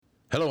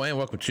Hello and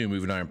welcome to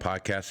Moving Iron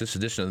Podcast. This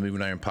edition of the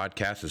Moving Iron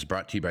Podcast is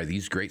brought to you by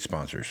these great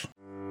sponsors.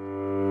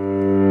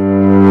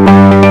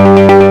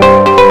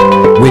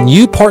 When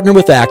you partner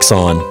with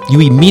Axon, you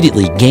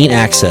immediately gain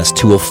access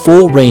to a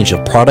full range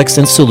of products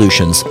and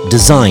solutions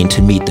designed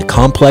to meet the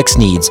complex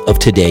needs of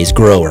today's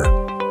grower.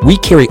 We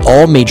carry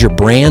all major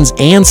brands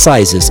and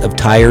sizes of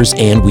tires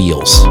and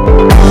wheels.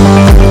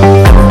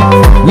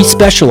 We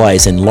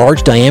specialize in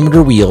large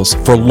diameter wheels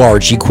for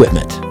large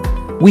equipment.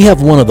 We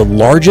have one of the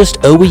largest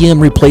OEM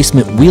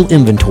replacement wheel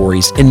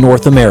inventories in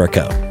North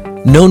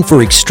America. Known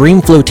for extreme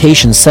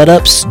flotation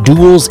setups,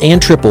 duals, and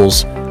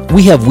triples,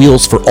 we have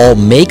wheels for all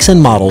makes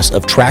and models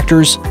of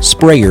tractors,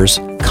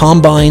 sprayers,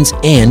 combines,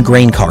 and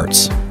grain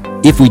carts.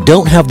 If we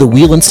don't have the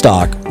wheel in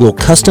stock, we'll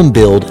custom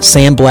build,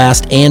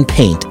 sandblast, and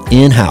paint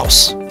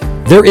in-house.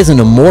 There isn't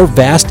a more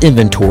vast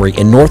inventory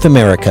in North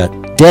America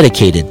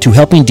dedicated to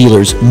helping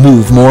dealers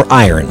move more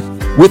iron.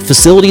 With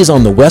facilities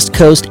on the West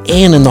Coast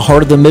and in the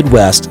heart of the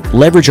Midwest,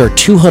 leverage our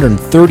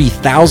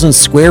 230,000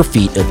 square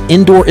feet of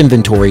indoor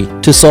inventory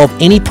to solve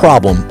any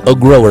problem a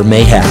grower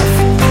may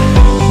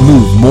have.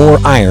 Move more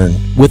iron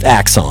with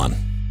Axon.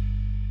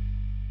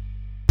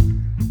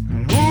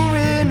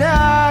 Moving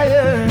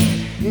iron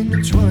in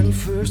the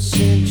 21st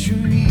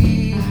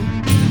century.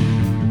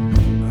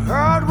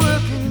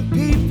 Hard-working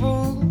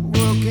people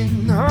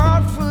working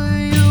hard for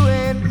you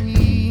and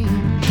me.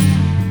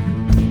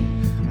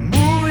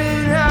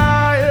 Moving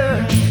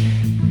iron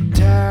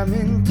time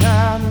and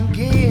time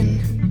again.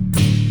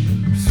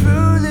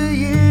 Through the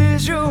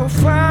years you'll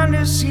find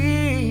us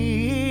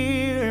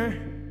here.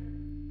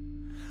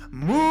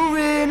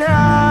 Moving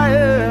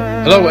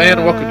iron. Hello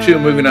and welcome to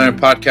Moving Iron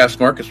Podcast.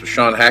 Marcus with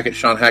Shawn Hackett.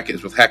 Shawn Hackett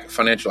is with Hackett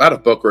Financial out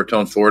of Boca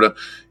Raton, Florida,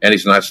 and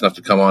he's nice enough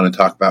to come on and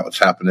talk about what's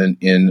happening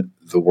in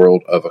the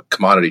world of a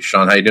commodity.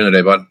 Shawn, how you doing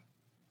today, bud?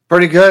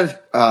 Pretty good.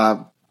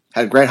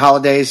 Had great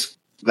holidays.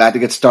 Glad to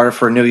get started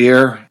for a new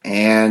year,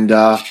 and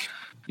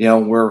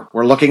we're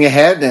looking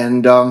ahead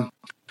and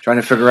trying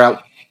to figure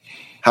out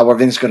how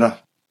everything's going to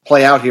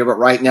play out here. But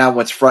right now,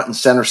 what's front and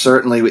center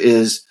certainly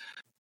is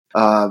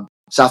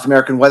South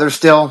American weather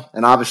still,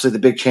 and obviously the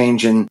big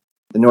change in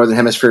the Northern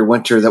Hemisphere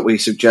winter that we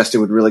suggested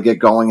would really get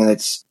going, and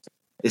it's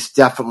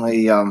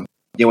definitely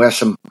we have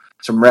some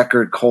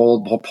record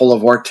cold polar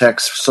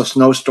vortex, so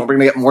snowstorm. We're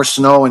going to get more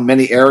snow in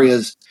many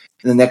areas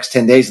in the next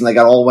 10 days, and they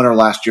got all winter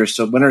last year.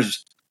 So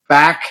winter's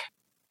back,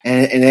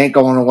 and it ain't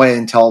going away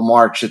until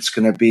March. It's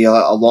going to be a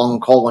long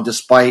and cold one,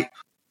 despite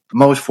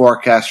most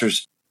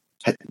forecasters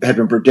had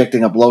been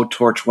predicting a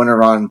blowtorch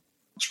winter on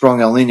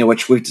strong El Nino,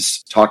 which we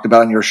just talked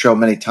about on your show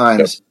many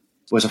times. Yep.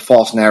 Was a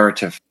false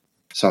narrative.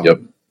 So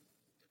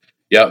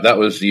that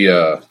was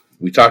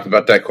we talked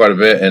about that quite a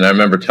bit, and I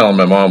remember telling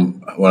my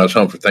mom when I was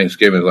home for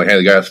Thanksgiving, like, hey,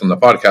 the guys from the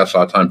podcast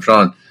all the time,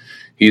 Shawn,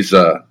 he's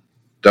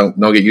don't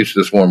get used to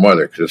this warm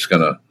weather because it's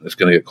gonna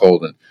get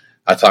cold. And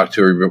I talked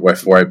to her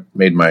before I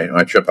made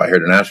my trip out here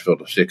to Nashville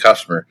to see a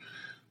customer.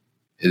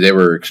 They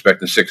were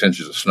expecting 6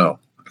 inches of snow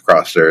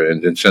across there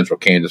in central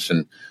Kansas,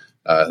 and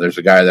there's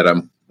a guy that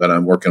I'm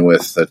working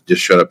with that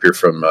just showed up here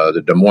from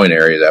the Des Moines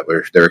area that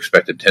they're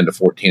expecting 10 to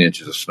 14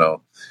 inches of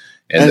snow.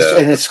 And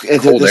it's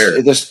cold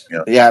air.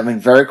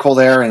 Very cold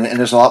air, and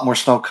there's a lot more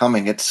snow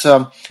coming. It's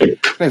a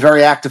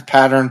very active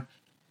pattern.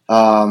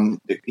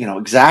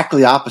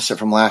 Exactly opposite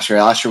from last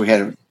year. Last year we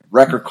had a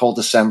record cold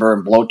December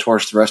and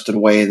blowtorch the rest of the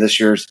way. This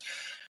year's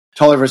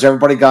totally reversed.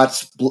 Everybody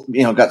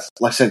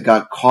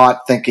got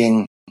caught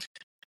thinking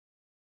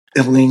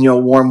El Nino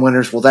warm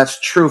winters. Well, that's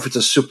true if it's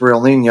a super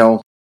El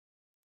Nino,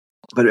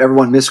 but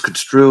everyone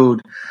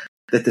misconstrued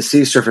that the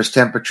sea surface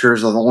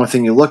temperatures are the only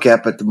thing you look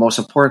at, but the most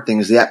important thing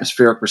is the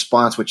atmospheric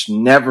response, which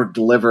never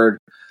delivered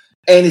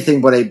anything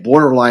but a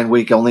borderline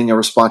weak El Nino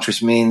response,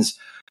 which means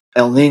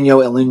El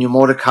Nino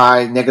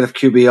Mordecai, negative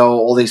QBO,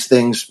 all these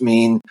things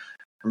mean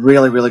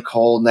really, really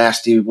cold,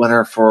 nasty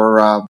winter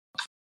for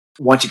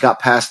once you got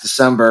past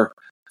December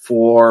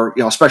for,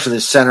 especially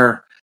the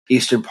center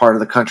eastern part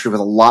of the country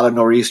with a lot of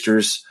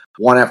nor'easters,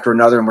 one after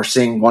another, and we're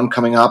seeing one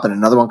coming up and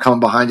another one coming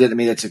behind it. I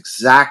mean, it's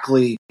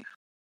exactly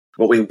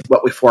what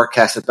we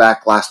forecasted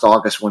back last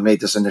August when we made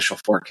this initial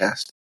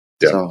forecast.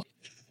 Yeah. So,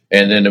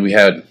 and then we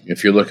had,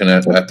 if you're looking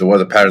at the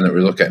weather pattern that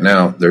we look at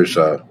now, there's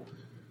a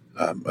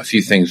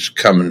few things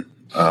coming.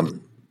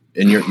 And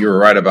you're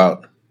right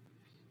about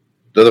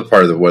the other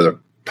part of the weather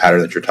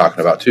pattern that you're talking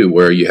about too,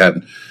 where you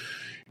had,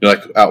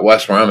 like out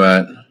west where I'm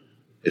at,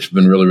 it's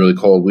been really, really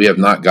cold. We have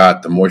not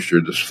got the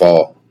moisture this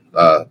fall,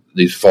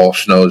 these fall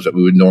snows that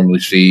we would normally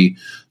see,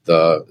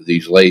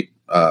 these late,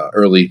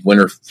 early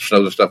winter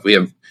snows and stuff.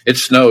 It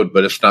snowed,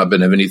 but it's not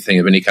been of anything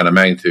of any kind of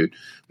magnitude.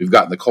 We've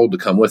gotten the cold to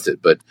come with it,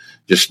 but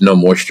just no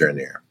moisture in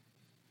the air.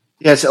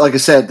 Yeah, so like I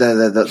said,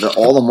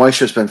 all the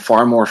moisture has been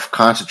far more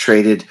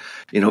concentrated,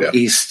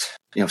 east,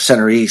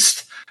 center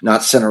east,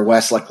 not center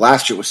west. Like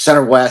last year, it was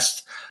center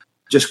west.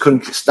 Just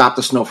couldn't stop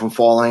the snow from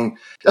falling.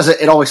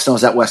 It always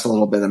snows out west a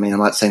little bit. I mean, I'm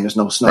not saying there's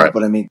no snow, right,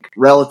 but I mean,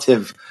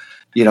 relative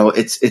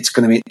it's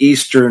going to be an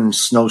Eastern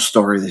snow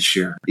story this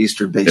year,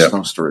 Eastern-based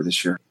snow story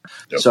this year.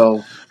 Yep.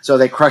 So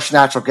they crushed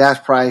natural gas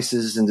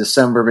prices in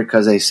December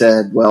because they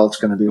said, well, it's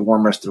going to be a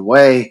warm rest of the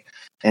way.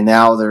 And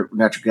now their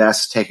natural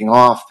gas is taking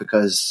off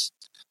because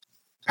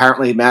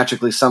apparently,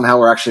 magically, somehow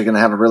we're actually going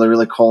to have a really,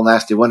 really cold,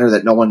 nasty winter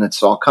that no one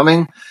saw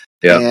coming.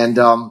 Yeah. And,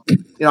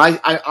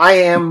 I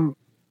am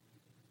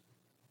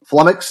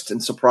flummoxed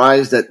and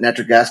surprised that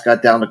natural gas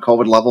got down to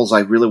COVID levels.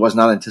 I really was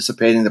not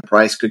anticipating the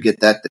price could get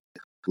that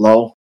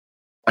low.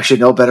 I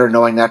should know better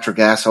knowing natural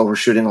gas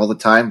overshooting all the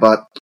time,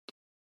 but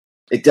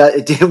it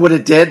did what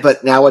it did,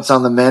 but now it's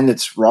on the mend.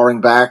 It's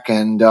roaring back,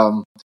 and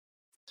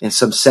in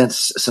some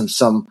sense,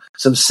 some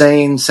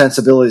sane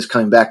sensibilities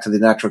coming back to the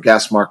natural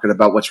gas market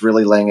about what's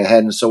really laying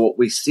ahead. And so what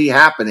we see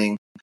happening,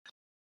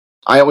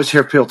 I always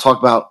hear people talk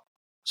about.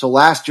 So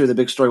last year the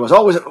big story was,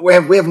 we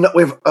have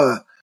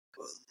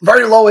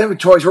very low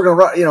inventories. We're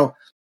going to run.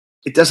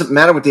 It doesn't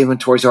matter what the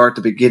inventories are at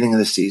the beginning of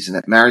the season.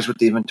 It matters what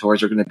the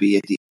inventories are going to be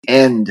at the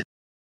end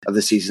of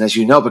the season, as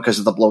you know, because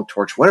of the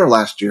blowtorch winter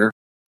last year,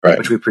 right,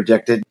 which we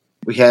predicted.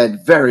 We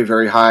had very,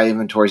 very high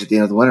inventories at the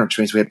end of the winter, which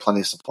means we had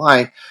plenty of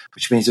supply,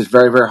 which means it's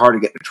very, very hard to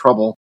get into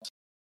trouble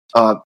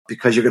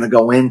because you're going to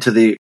go into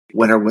the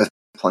winter with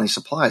plenty of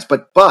supplies.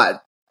 But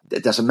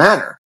it doesn't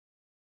matter.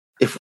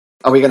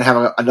 Are we going to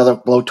have another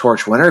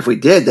blowtorch winter? If we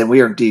did, then we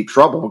are in deep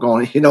trouble. We're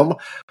going,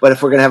 but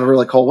if we're going to have a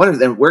really cold winter,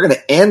 then we're going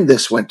to end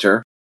this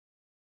winter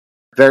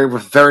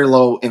with very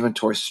low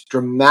inventories,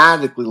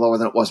 dramatically lower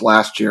than it was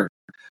last year,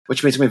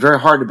 which means it's going to be very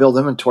hard to build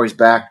inventories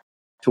back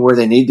to where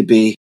they need to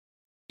be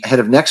ahead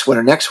of next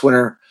winter. Next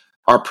winter,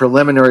 our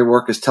preliminary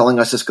work is telling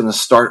us it's going to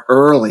start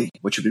early,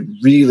 which would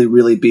really,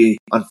 really be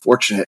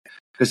unfortunate.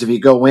 Because if you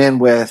go in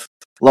with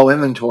low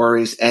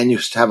inventories and you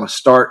have a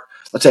start,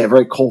 let's say a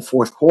very cold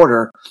fourth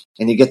quarter,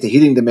 and you get the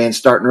heating demand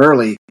starting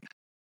early,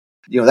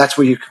 that's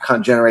where you can kind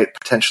of generate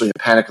potentially a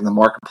panic in the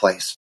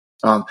marketplace.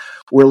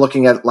 We're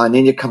looking at La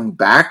Nina coming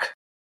back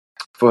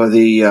for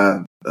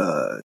the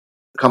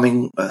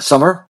coming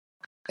summer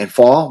and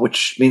fall,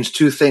 which means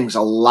two things: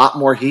 a lot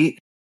more heat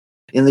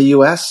in the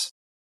U.S.,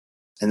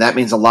 and that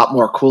means a lot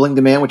more cooling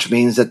demand, which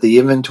means that the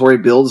inventory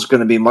build is going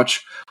to be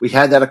much. We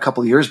had that a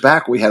couple of years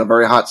back. We had a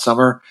very hot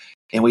summer,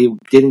 and we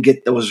didn't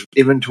get those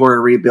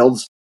inventory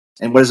rebuilds.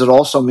 And what does it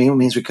also mean? It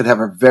means we could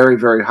have a very,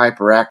 very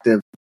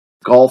hyperactive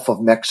Gulf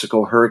of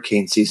Mexico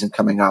hurricane season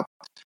coming up.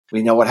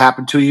 We know what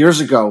happened 2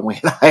 years ago. We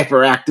had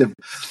hyperactive,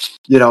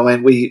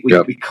 and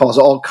we caused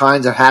all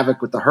kinds of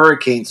havoc with the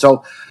hurricane.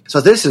 So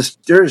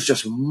there's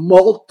just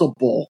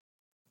multiple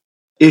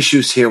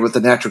issues here with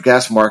the natural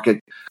gas market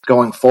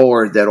going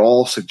forward that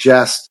all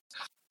suggest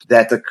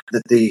that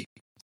the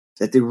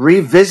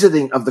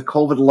revisiting of the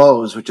COVID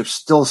lows, which have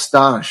still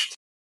astonished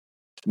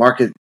the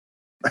market,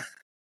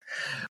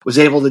 was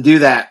able to do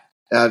that,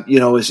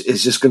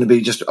 is just going to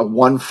be just a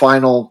one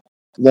final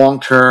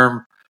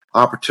long-term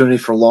opportunity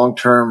for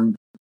long-term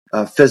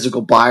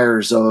physical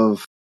buyers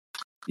of,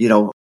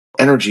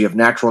 energy, of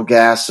natural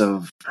gas,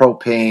 of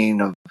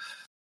propane, of,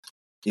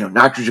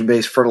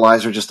 nitrogen-based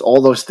fertilizer, just all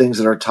those things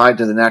that are tied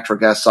to the natural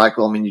gas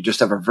cycle. I mean, you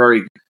just have a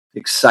very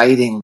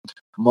exciting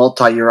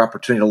multi-year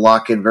opportunity to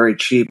lock in very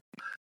cheap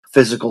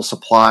physical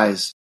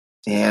supplies.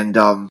 And,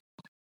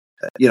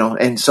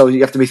 and so you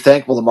have to be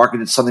thankful the market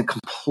did something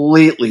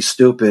completely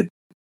stupid.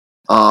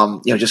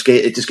 It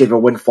just gave a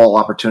windfall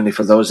opportunity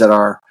for those that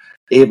are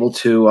able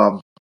to,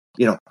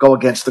 go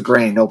against the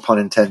grain. No pun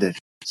intended.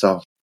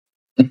 So,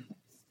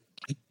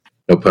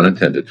 no pun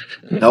intended.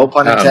 No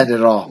pun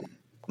intended at all.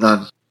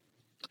 None.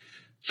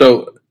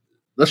 So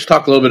let's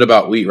talk a little bit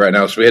about wheat right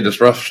now. So we had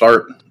this rough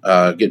start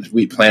getting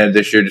wheat planted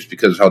this year just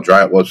because of how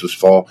dry it was this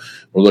fall.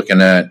 We're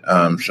looking at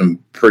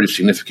some pretty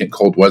significant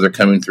cold weather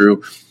coming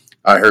through.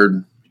 I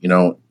heard,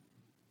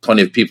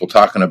 plenty of people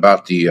talking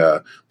about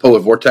the polar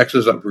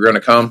vortexes that were going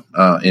to come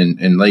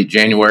in late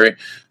January,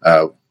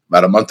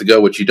 about a month ago,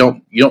 which you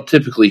don't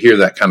typically hear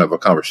that kind of a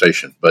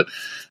conversation. But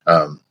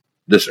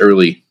this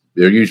early,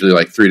 they're usually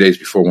like 3 days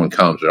before one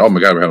comes. And, oh,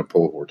 my God, we're having a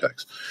polar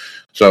vortex.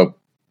 So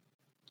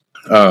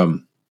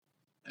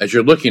as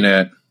you're looking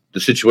at the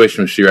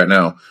situation we see right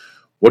now,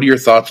 what are your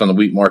thoughts on the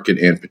wheat market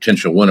and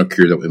potential winter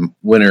kill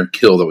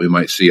that we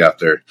might see out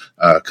there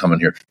coming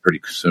here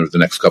pretty soon, the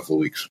next couple of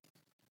weeks?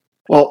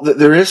 Well,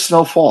 there is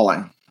snow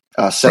falling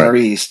center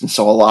east, and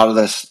so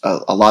there's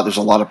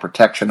a lot of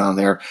protection on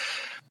there.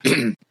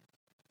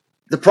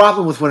 The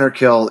problem with winter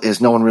kill is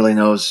no one really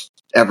knows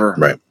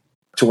ever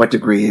to what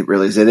degree it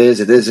really is. It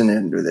isn't,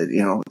 and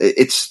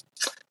it's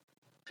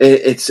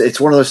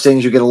one of those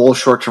things you get a little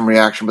short term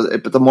reaction,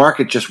 but the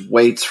market just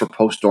waits for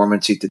post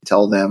dormancy to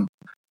tell them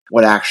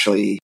what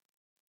actually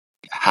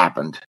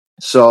happened.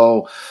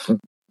 So it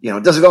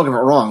doesn't, don't get me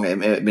wrong. I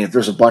mean, if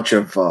there's a bunch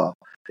of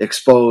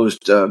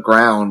exposed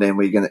ground, and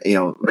we're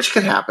gonna, which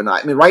can happen.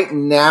 I mean, right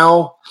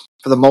now,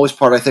 for the most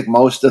part, I think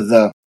most of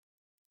the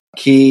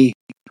key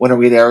winter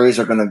wheat areas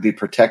are going to be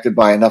protected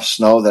by enough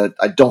snow that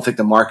I don't think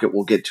the market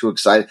will get too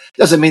excited.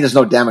 Doesn't mean there's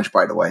no damage,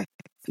 by the way.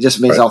 It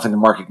just means I don't think the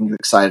market can get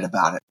excited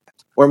about it.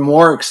 We're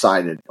more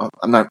excited.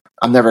 I'm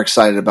never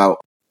excited about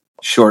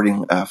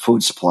shorting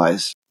food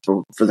supplies.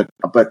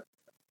 But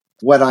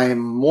what I am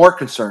more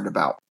concerned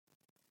about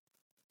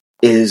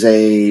is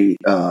a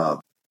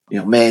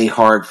May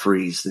hard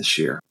freeze this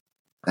year.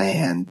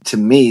 And to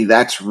me,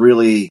 that's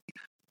really,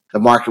 the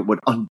market would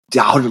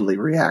undoubtedly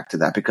react to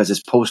that because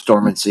it's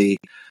post-dormancy.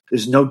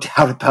 There's no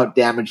doubt about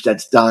damage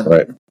that's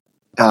done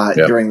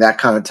during that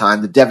kind of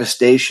time. The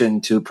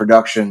devastation to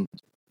production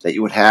that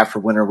you would have for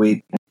winter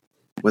wheat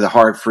with a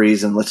hard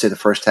freeze in, let's say, the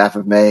first half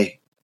of May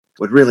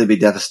would really be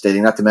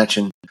devastating, not to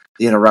mention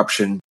the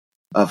interruption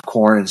of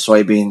corn and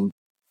soybean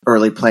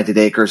early planted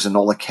acres and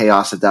all the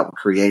chaos that would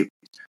create.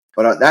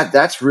 But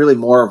that's really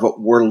more of what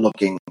we're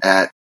looking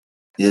at,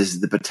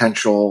 is the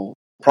potential,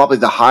 probably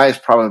the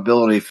highest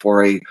probability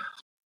for a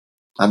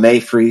May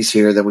freeze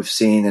here that we've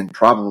seen in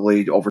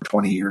probably over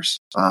 20 years.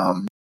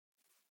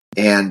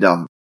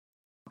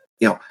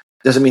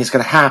 Doesn't mean it's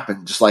going to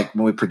happen. Just like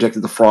when we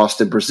predicted the frost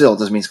in Brazil,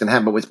 doesn't mean it's going to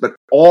happen. But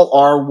all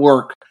our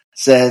work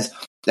says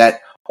that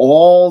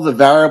all the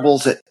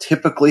variables that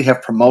typically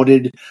have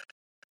promoted,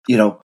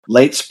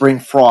 late spring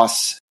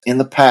frosts in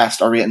the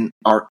past are in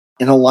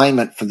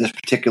alignment for this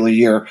particular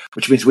year,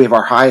 which means we have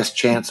our highest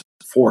chance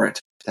for it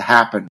to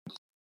happen.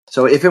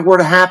 So if it were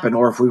to happen,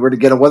 or if we were to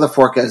get a weather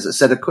forecast that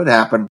said it could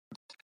happen,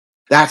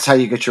 that's how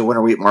you get your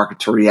winter wheat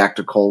market to react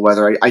to cold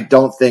weather. I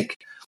don't think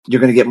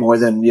you're going to get more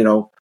than,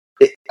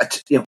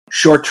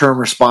 short-term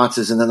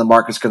responses, and then the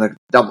market's going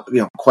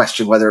to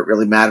question whether it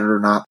really mattered or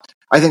not.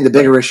 I think the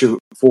bigger issue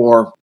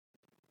for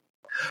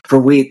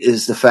wheat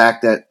is the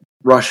fact that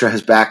Russia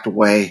has backed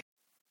away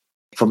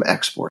from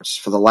exports.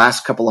 For the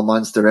last couple of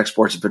months, their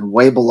exports have been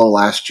way below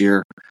last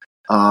year.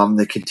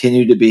 They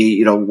continue to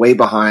be, way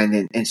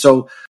behind. And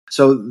so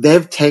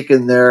they've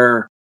taken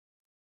their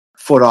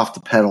foot off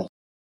the pedal.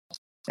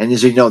 And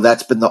as you know,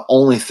 that's been the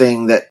only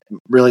thing that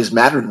really has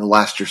mattered in the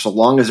last year. So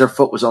long as their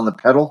foot was on the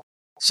pedal,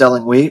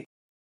 selling wheat,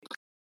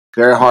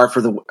 very hard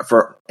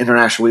for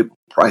international wheat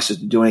prices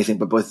to do anything.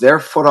 But with their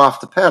foot off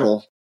the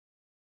pedal,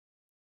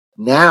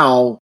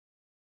 now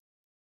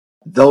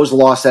those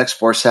lost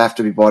exports have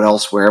to be bought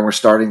elsewhere. And we're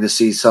starting to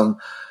see some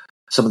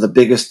of the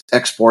biggest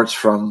exports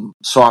from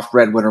soft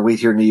red winter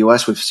wheat here in the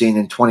U.S. we've seen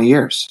in 20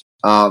 years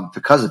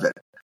because of it.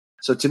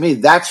 So to me,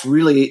 that's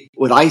really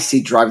what I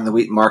see driving the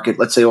wheat market,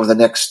 let's say over the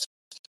next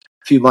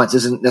few months.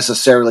 Isn't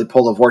necessarily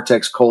polar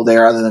vortex cold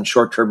air other than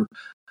short-term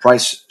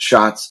price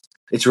shots.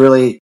 It's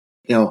really,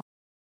 the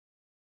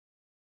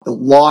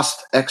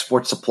lost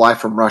export supply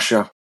from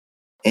Russia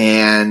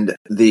and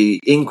the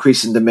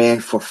increase in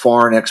demand for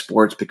foreign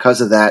exports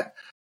because of that.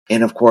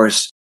 And of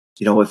course,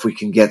 if we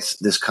can get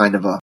this kind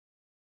of a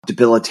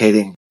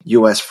debilitating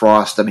U.S.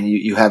 frost, I mean,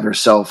 you have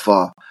yourself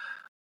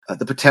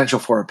the potential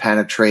for a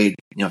panic trade,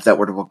 if that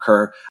were to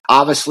occur.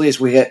 Obviously, as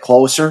we get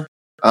closer,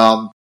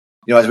 as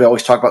we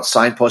always talk about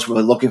signposts,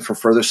 we're looking for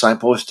further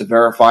signposts to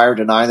verify or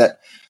deny that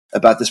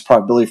about this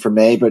probability for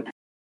May. But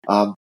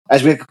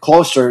as we get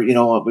closer,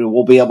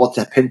 we'll be able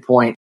to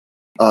pinpoint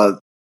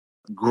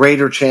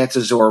greater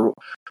chances, or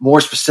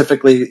more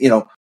specifically,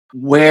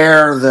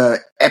 where the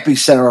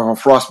epicenter of a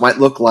frost might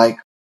look like,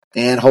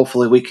 and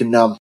hopefully we can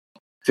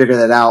figure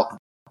that out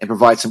and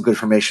provide some good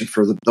information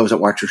for those that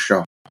watch your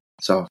show.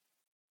 So,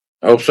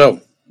 I hope so.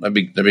 That'd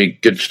be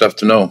good stuff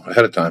to know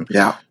ahead of time.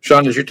 Yeah,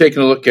 Shawn, as you're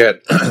taking a look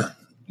at,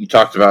 you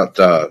talked about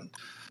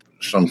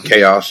some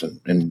chaos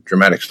and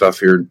dramatic stuff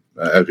here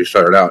as we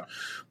started out,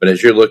 but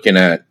as you're looking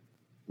at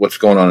what's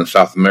going on in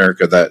South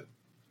America, that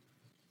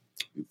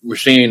we're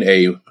seeing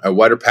a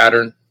wetter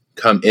pattern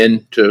come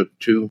into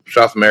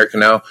South America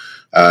now.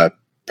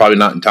 Probably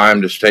not in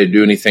time to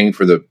do anything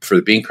for the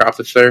bean crop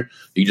that's there.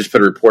 You just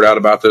put a report out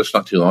about this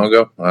not too long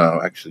ago,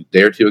 actually a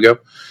day or two ago,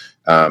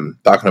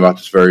 talking about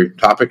this very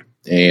topic.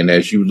 And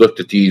as you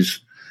looked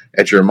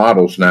at your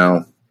models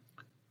now,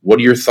 what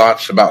are your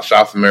thoughts about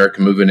South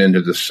America moving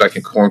into the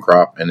second corn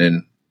crop? And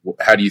then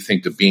how do you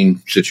think the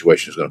bean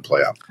situation is going to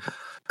play out?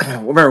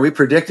 Remember, we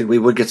predicted we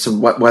would get some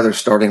wet weather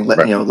starting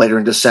later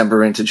in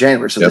December into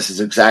January. So This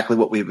is exactly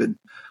what we've been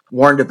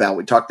warned about.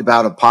 We talked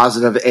about a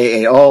positive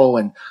AAO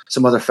and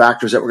some other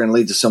factors that were going to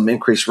lead to some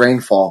increased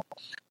rainfall.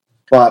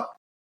 But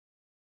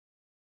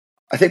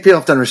I think people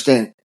have to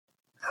understand,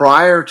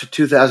 prior to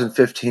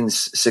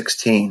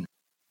 2015-16,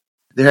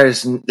 there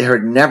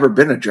had never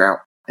been a drought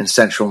in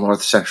central,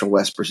 north, central,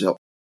 west Brazil,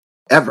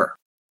 ever,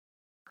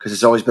 because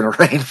it's always been a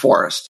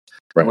rainforest.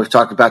 Right. We've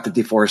talked about the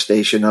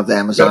deforestation of the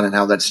Amazon and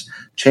how that's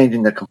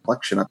changing the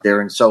complexion up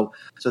there. And so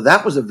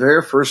that was the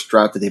very first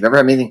drought that they've ever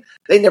had, meaning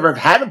they never have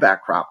had a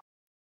back crop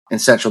in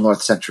central,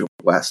 north, central,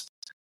 west.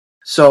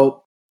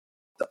 So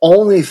the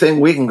only thing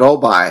we can go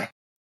by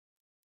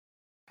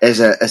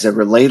as a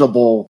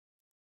relatable,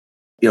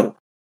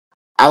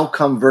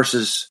 outcome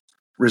versus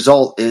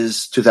result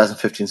is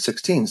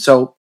 2015-16.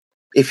 So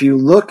if you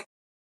look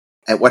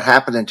at what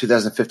happened in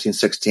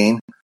 2015-16,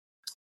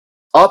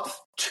 up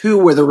to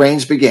where the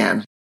rains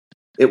began,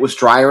 it was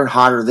drier and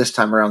hotter this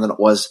time around than it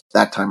was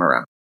that time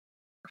around.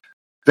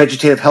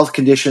 Vegetative health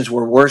conditions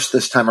were worse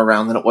this time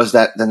around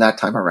than that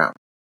time around.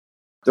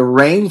 The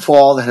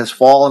rainfall that has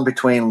fallen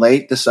between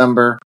late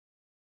December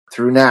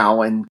through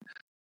now and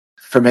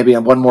for maybe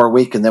one more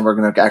week, and then we're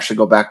going to actually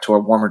go back to a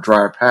warmer,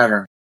 drier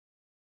pattern.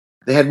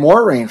 They had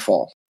more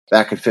rainfall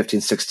back in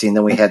 15-16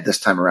 than we had this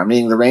time around,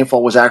 meaning the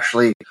rainfall was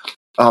actually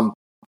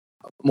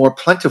more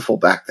plentiful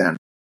back then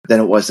than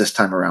it was this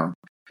time around.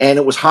 And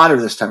it was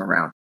hotter this time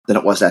around than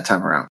it was that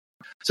time around.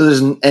 So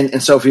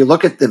so if you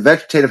look at the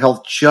vegetative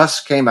health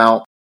just came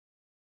out,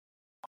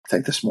 I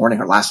think this morning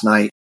or last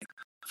night,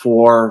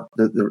 for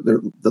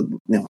the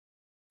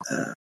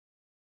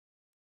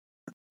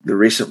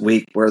recent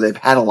week where they've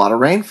had a lot of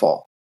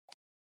rainfall.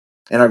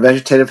 And our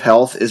vegetative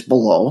health is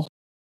below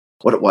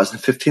what it was in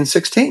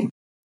 15-16.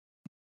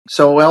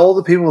 So all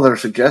the people that are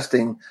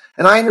suggesting,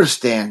 and I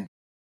understand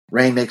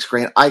rain makes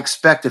grain,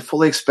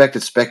 fully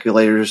expected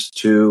speculators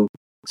to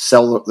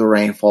sell the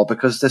rainfall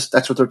because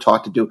that's what they're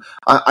taught to do.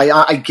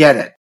 I get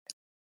it.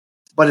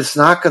 But it's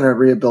not going to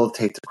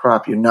rehabilitate the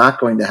crop. You're not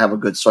going to have a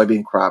good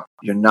soybean crop.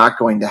 You're not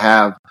going to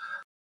have,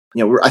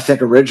 I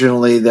think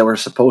originally they were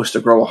supposed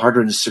to grow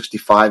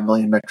 165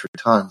 million metric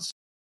tons.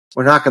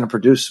 We're not going to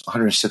produce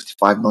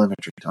 165 million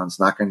metric tons.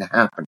 Not going to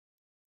happen.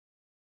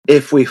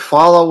 If we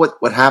follow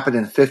what happened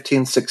in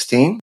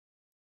 15-16,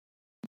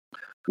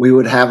 we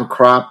would have a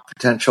crop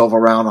potential of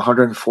around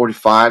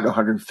 145 to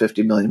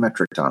 150 million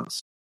metric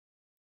tons.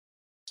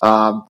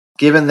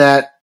 Given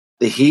that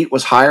the heat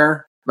was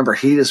higher, remember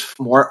heat is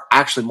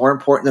actually more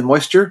important than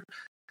moisture,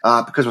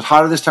 because it was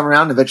hotter this time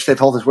around, the vegetative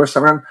health is worse this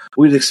time around,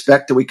 we'd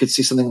expect that we could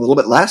see something a little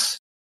bit less,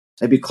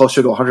 maybe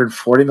closer to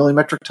 140 million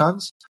metric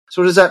tons.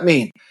 So what does that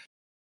mean?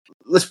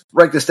 Let's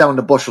break this down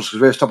into bushels,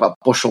 because we always talk about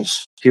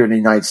bushels here in the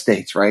United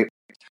States, right?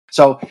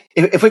 So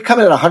if we come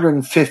in at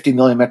 150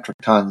 million metric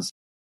tons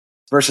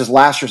versus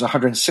last year's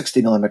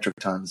 160 million metric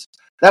tons,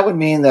 that would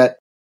mean that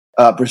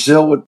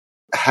Brazil would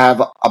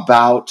have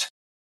about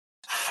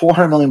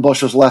 400 million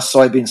bushels less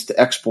soybeans to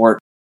export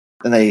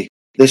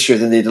this year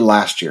than they did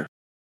last year.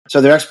 So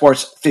their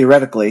exports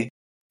theoretically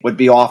would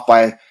be off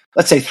by,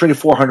 let's say, 300 to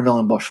 400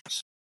 million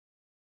bushels.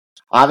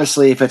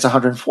 Obviously, if it's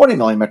 140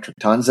 million metric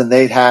tons, then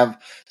they'd have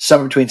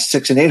somewhere between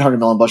 600 and 800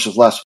 million bushels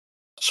less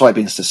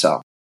soybeans to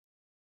sell.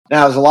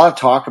 Now, there's a lot of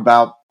talk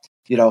about,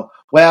 they're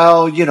going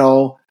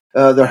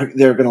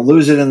to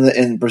lose it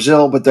in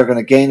Brazil, but they're going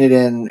to gain it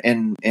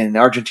in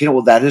Argentina.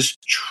 Well, that is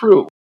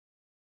true.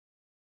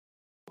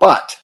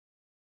 But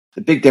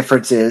the big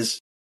difference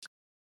is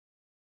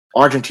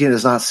Argentina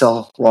does not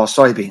sell raw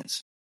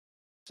soybeans.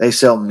 They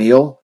sell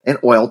meal and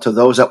oil to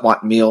those that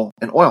want meal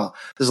and oil.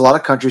 There's a lot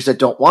of countries that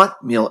don't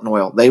want meal and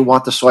oil. They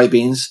want the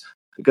soybeans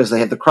because they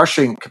have the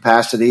crushing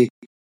capacity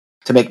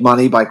to make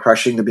money by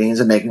crushing the beans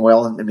and making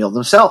oil and meal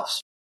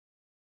themselves.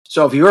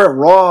 So if you're a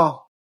raw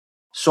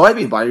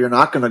soybean buyer, you're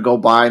not going to go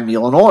buy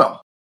meal and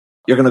oil.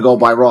 You're going to go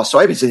buy raw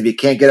soybeans. And if you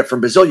can't get it from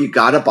Brazil, you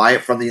got to buy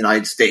it from the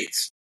United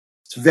States.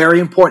 It's very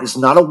important. It's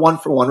not a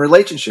one-for-one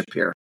relationship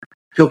here.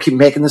 People keep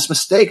making this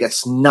mistake.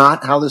 That's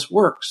not how this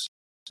works.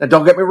 Now,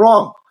 don't get me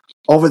wrong.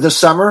 Over the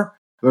summer,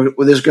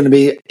 there's going to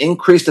be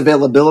increased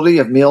availability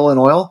of meal and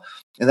oil,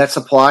 and that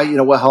supply,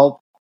 will help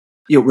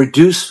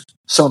reduce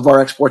some of our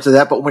exports of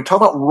that. But when we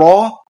talk about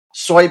raw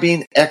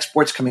soybean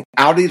exports coming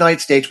out of the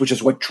United States, which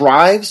is what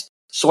drives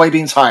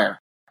soybeans higher,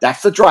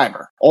 that's the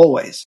driver,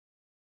 always.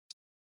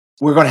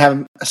 We're going to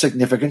have a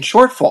significant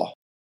shortfall.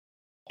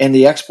 And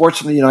the exports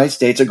from the United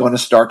States are going to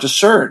start to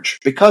surge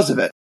because of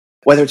it,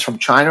 whether it's from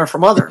China or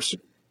from others.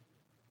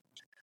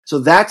 So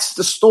that's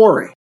the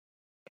story.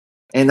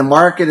 And the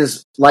market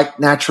is like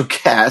natural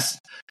gas.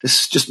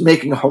 It's just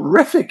making a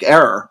horrific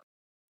error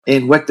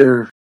in what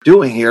they're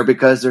doing here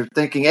because they're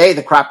thinking, A,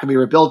 the crop can be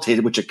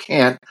rehabilitated, which it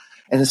can't.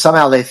 And then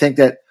somehow they think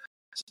that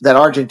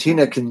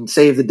Argentina can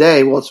save the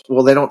day.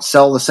 Well, they don't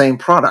sell the same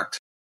product.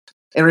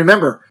 And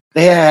remember,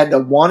 they had a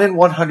 1 in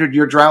 100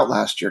 year drought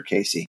last year,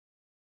 Casey.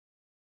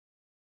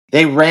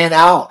 They ran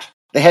out.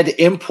 They had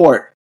to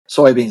import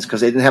soybeans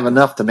because they didn't have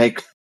enough to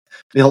make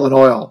meal and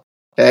oil.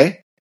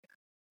 Okay?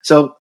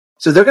 So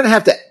they're going to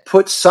have to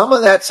put some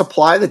of that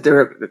supply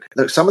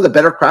some of the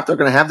better crop they're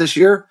going to have this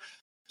year,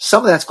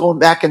 some of that's going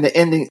back into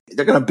ending.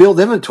 They're going to build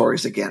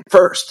inventories again,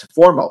 first,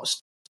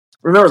 foremost.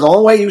 Remember, the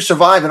only way you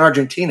survive in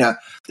Argentina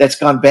that's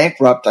gone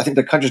bankrupt, I think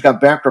the country's gone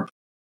bankrupt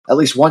at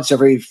least once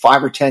every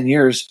 5 or 10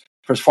 years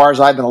for as far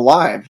as I've been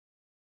alive.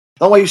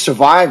 The only way you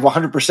survive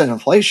 100%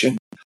 inflation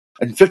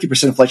and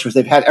 50% inflation, which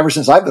they've had ever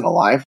since I've been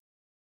alive,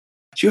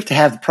 is you have to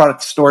have the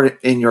product stored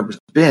in your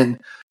bin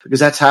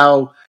because that's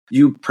how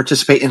you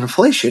participate in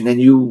inflation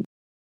and you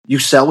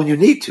sell when you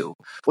need to.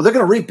 Well, they're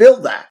going to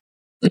rebuild that.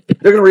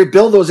 They're going to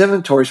rebuild those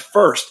inventories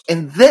first,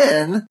 and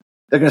then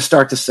they're going to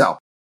start to sell.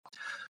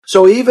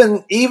 So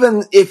even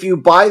if you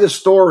buy the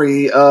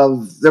story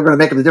of they're going to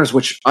make up the difference,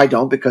 which I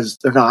don't because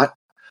they're not,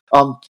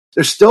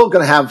 they're still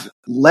going to have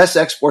less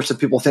exports than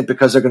people think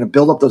because they're going to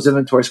build up those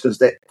inventories because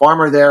the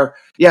farmer there,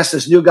 yes,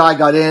 this new guy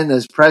got in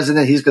as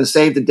president. He's going to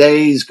save the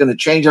day. He's going to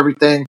change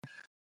everything.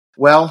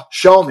 Well,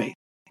 show me.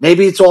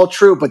 Maybe it's all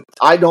true, but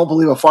I don't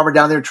believe a farmer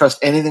down there trusts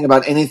anything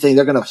about anything.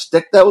 They're going to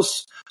stick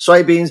those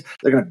soybeans.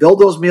 They're going to build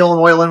those meal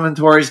and oil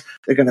inventories.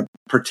 They're going to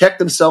protect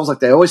themselves like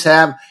they always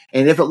have.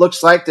 And if it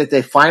looks like that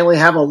they finally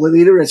have a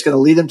leader, it's going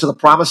to lead them to the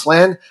promised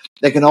land.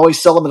 They can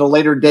always sell them at a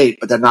later date,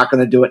 but they're not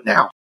going to do it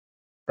now.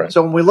 Right.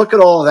 So when we look at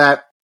all of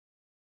that,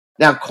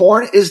 now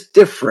corn is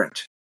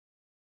different.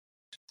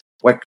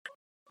 What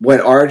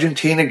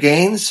Argentina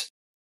gains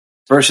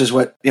versus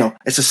what,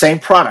 it's the same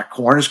product.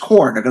 Corn is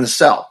corn. They're going to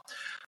sell.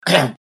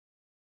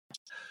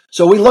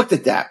 So we looked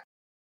at that.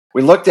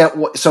 We looked at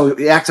so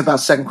it acts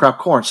about second crop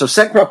corn. So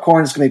second crop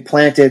corn is going to be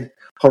planted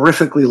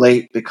horrifically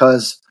late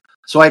because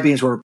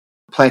soybeans were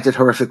planted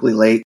horrifically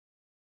late.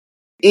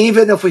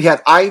 Even if we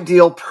had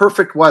ideal,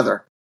 perfect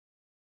weather,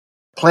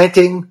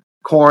 planting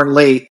corn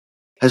late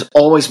has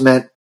always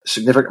meant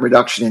significant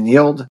reduction in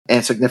yield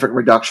and significant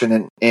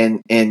reduction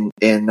in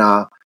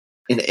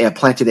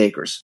planted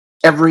acres.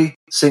 Every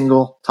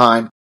single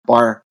time,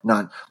 bar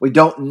none. We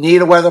don't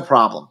need a weather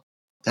problem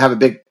to have a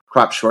big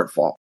crop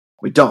shortfall.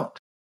 We don't.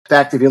 In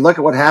fact, if you look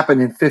at what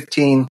happened in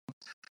 15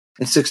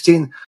 and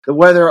 16, the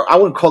weather, I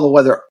wouldn't call the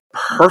weather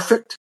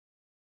perfect,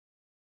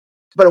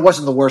 but it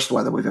wasn't the worst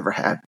weather we've ever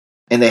had.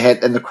 And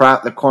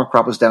the corn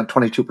crop was down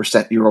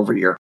 22% year over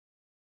year.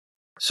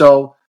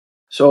 So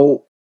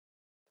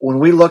when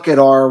we look at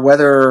our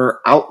weather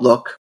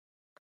outlook,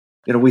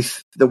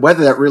 the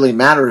weather that really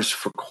matters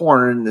for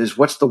corn is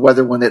what's the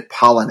weather when it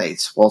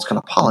pollinates. Well, it's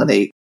going to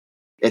pollinate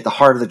at the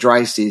heart of the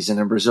dry season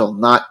in Brazil.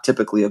 Not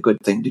typically a good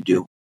thing to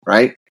do,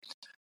 right?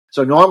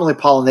 So normally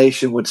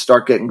pollination would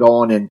start getting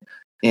going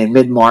in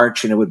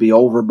mid-March, and it would be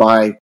over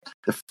by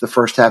the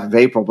first half of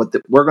April. But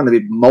we're going to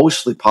be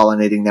mostly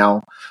pollinating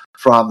now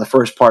from the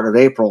first part of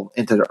April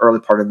into the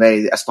early part of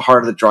May. That's the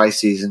heart of the dry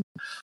season.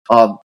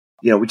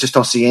 We just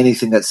don't see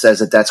anything that says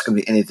that that's going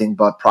to be anything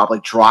but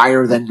probably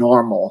drier than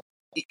normal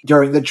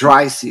during the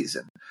dry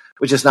season,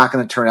 which is not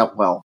going to turn out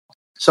well.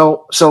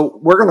 So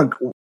we're going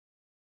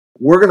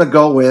to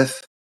go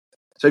with.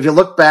 So if you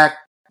look back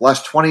the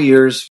last 20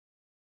 years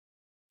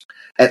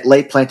at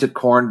late planted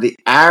corn, the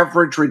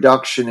average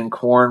reduction in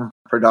corn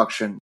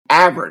production,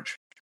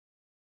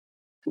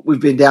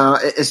 we've been down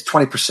is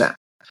 20%.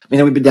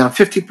 We've been down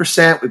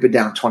 50%, we've been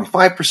down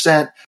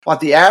 25%, but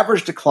the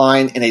average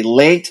decline in a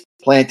late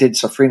planted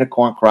safrinha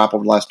corn crop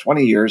over the last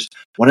 20 years,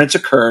 when it's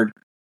occurred,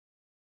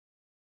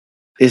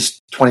 is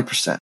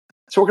 20%.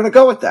 So we're going to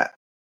go with that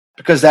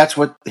because that's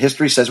what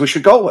history says we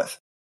should go with.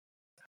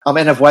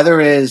 And if weather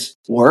is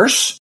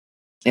worse,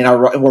 and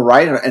we're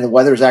right, and the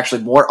weather is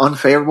actually more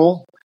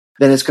unfavorable,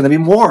 then it's going to be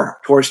more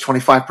towards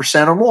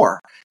 25% or more.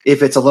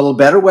 If it's a little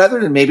better weather,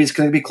 then maybe it's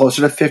going to be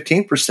closer to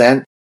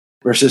 15%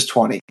 versus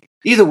 20.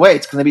 Either way,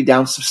 it's going to be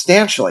down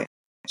substantially.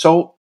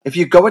 So if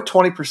you go at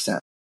 20%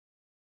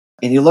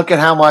 and you look at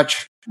how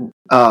much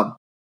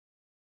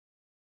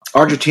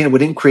Argentina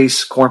would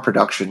increase corn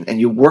production and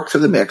you work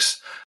through the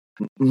mix,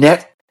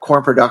 net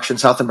corn production,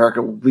 South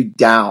America will be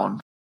down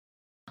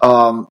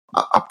about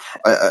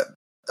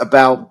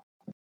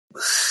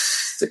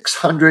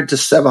 600 to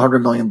 700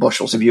 million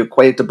bushels. If you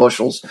equate it to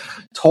bushels,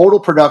 total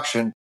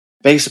production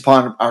based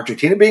upon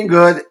Argentina being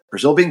good,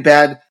 Brazil being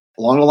bad,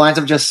 along the lines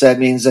I've just said,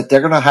 means that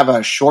they're going to have a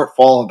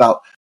shortfall of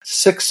about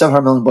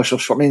 700 million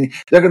bushels short, meaning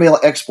they're going to be able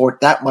to export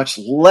that much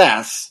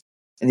less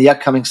in the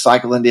upcoming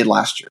cycle than they did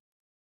last year.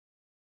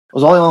 It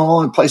was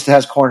only place that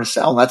has corn to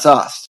sell, and that's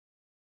us.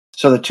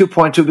 So the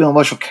 2.2 billion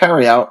bushel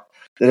carryout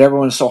that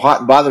everyone is so hot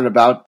and bothered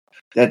about,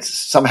 that's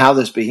somehow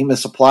this behemoth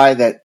supply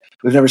that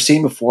we've never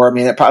seen before.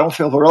 I don't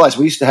feel people realize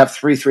we used to have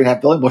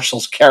 3.5 billion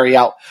bushels carry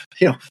out,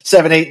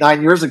 7, 8,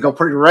 9 years ago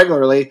pretty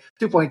regularly.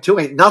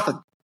 2.2 ain't nothing.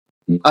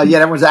 Yet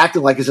everyone's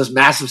acting like it's this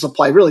massive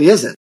supply. It really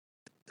isn't.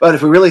 But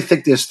if we really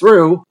think this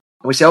through and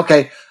we say,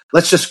 okay,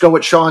 let's just go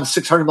with Shawn's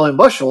 600 million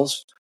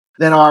bushels,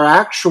 then our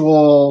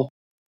actual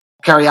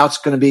carryout's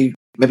going to be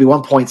maybe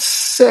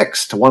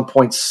 1.6 to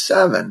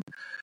 1.7,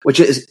 which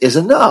is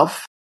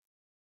enough,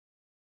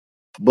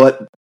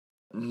 but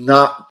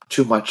not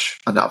too much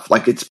enough.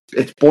 Like it's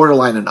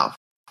borderline enough.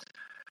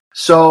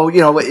 So,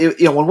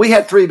 when we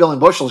had 3 billion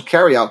bushels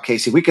carry out,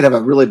 Casey, we could have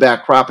a really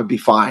bad crop and be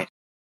fine.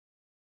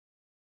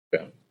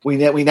 Yeah. We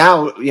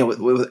now,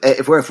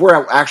 if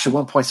we're actually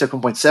 1.6,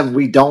 1.7,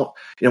 we don't,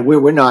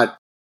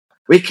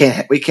 we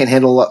can't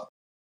handle,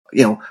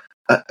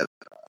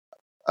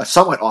 a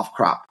somewhat off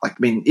crop.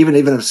 Even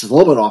if it's a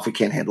little bit off, we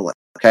can't handle it.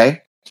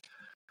 Okay.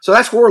 So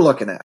that's what we're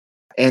looking at.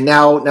 And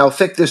now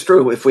think this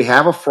through. If we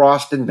have a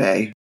frost in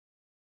May,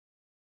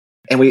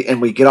 and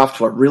we get off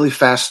to a really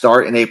fast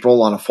start in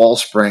April on a fall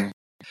spring,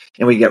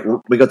 and we got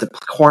the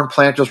corn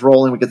planters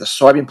rolling, we get the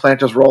soybean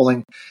planters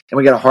rolling, and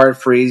we get a hard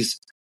freeze,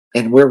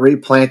 and we're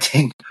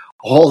replanting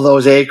all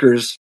those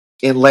acres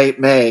in late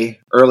May,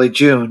 early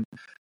June.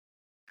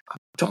 I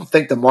don't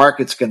think the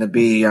market's going to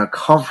be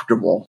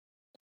comfortable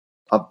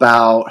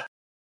about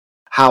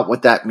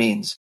what that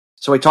means.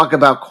 So we talk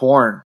about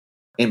corn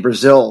in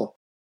Brazil.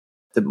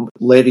 The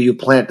later you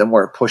plant, the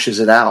more it pushes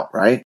it out,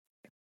 right?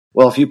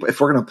 Well, if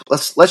we're gonna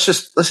let's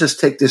just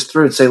take this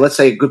through and say, let's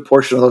say a good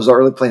portion of those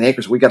early planted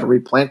acres, we got to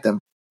replant them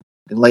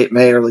in late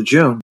May, early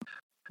June.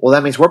 Well,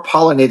 that means we're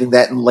pollinating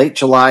that in late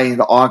July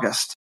into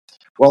August.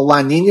 Well,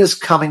 La Nina's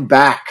coming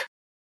back.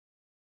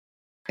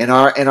 In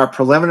our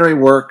preliminary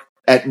work,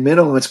 at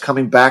minimum, it's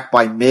coming back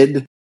by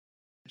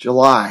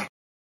mid-July.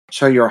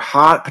 So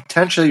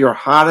potentially your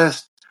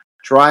hottest,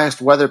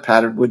 driest weather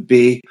pattern would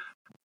be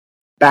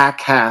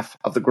back half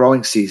of the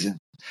growing season.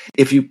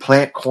 If you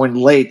plant corn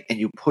late and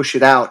you push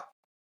it out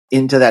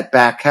into that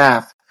back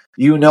half,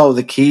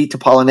 the key to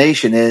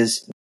pollination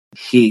is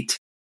heat.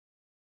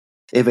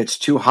 If it's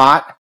too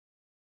hot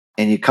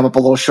and you come up a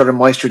little short of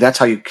moisture, that's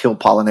how you kill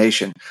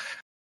pollination.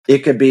 It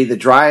could be the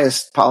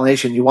driest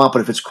pollination you want,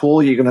 but if it's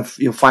cool,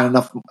 you'll find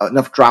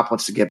enough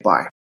droplets to get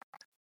by.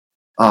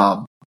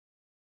 And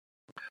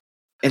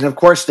of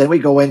course, then we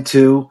go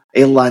into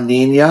a La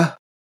Nina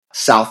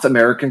South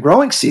American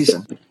growing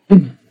season.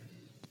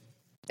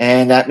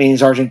 And that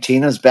means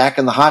Argentina is back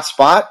in the hot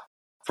spot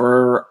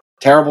for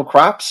terrible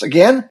crops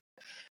again,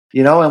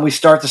 and we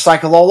start the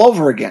cycle all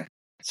over again.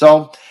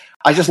 So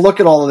I just look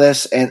at all of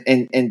this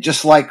and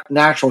just like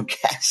natural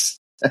gas,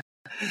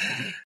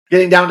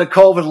 getting down to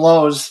COVID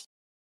lows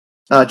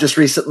just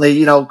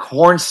recently,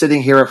 corn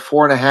sitting here at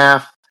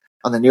 4.5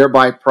 on the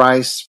nearby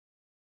price.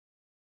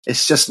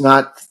 It's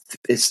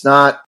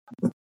not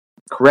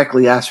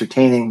correctly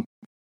ascertaining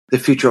the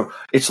future.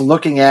 It's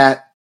looking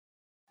at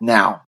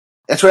now.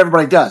 That's what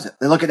everybody does.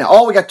 They look at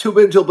now. We got 2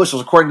 billion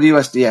bushels according to the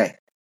USDA.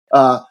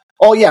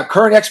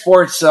 Current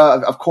exports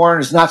of corn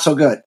is not so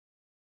good.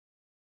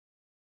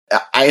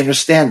 I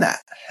understand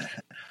that.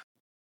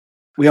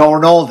 We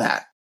all know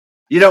that.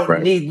 You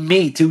don't need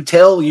me to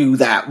tell you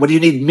that. What do you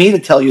need me to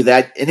tell you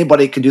that?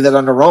 Anybody can do that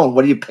on their own.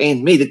 What are you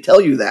paying me to tell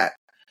you that?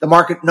 The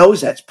market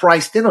knows that. It's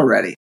priced in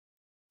already.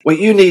 What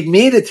you need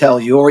me to tell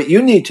you, or what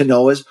you need to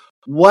know, is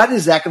what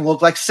is that going to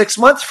look like 6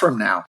 months from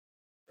now?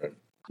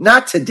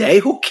 Not today.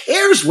 Who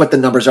cares what the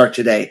numbers are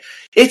today?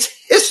 It's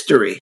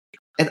history.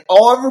 And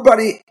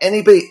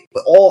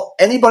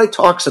anybody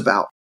talks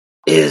about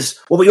is,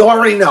 we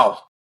already know.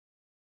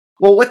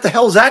 Well, what the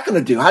hell is that going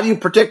to do? How do you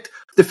predict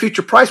the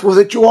future price? Well,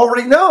 that you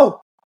already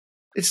know.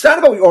 It's not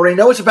about what you already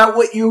know. It's about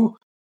what you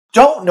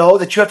don't know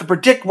that you have to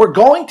predict we're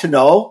going to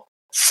know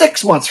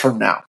 6 months from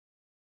now.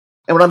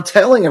 And what I'm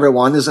telling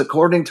everyone is,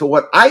 according to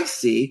what I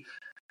see,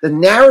 the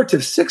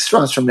narrative 6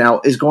 months from now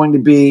is going to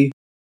be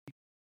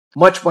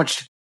much,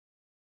 much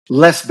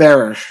less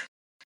bearish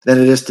than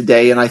it is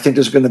today. And I think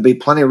there's going to be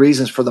plenty of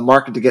reasons for the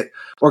market to get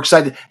more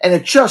excited. And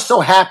it just so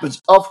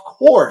happens, of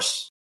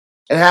course,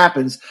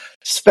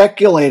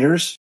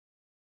 speculators,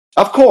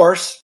 of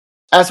course,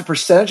 as a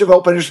percentage of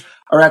openers,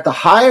 are at the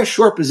highest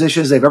short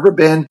positions they've ever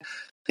been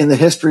in the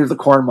history of the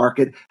corn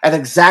market at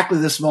exactly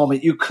this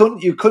moment. You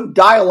couldn't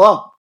dial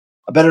up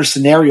a better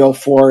scenario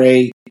for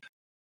a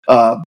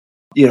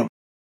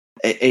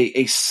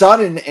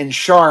sudden and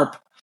sharp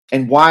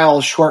and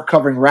wild short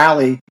covering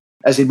rally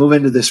as we move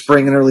into the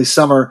spring and early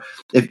summer,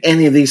 if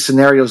any of these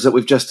scenarios that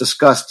we've just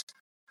discussed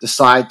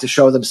decide to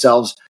show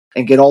themselves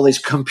and get all these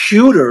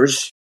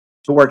computers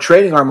who are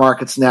trading our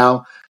markets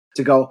now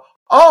to go,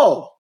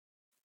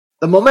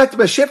 the momentum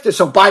has shifted,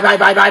 so buy, and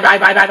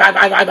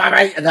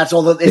that's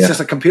all. It's just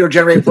a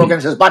computer-generated program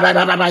that says buy.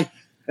 And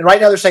right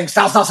now they're saying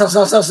sell.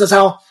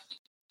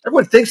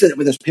 Everyone thinks that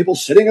there's people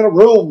sitting in a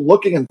room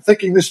looking and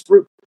thinking this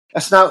through.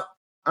 That's not.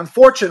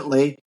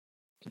 Unfortunately,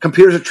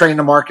 computers are trading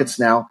the markets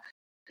now.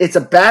 It's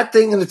a bad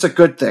thing and it's a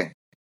good thing.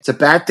 It's a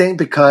bad thing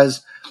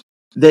because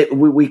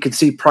we can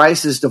see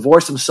prices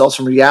divorce themselves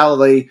from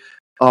reality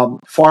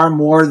far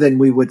more than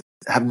we would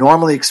have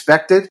normally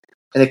expected,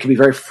 and it can be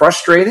very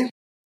frustrating.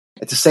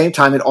 At the same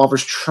time, it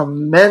offers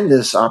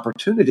tremendous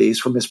opportunities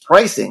for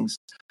mispricings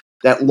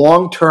that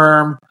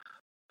long-term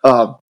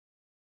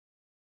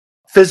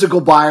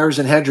physical buyers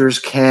and hedgers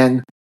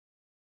can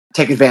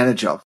take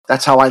advantage of.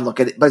 That's how I look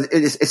at it. But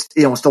it's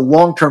the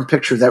long-term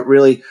picture that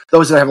really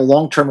those that have a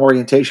long-term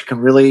orientation can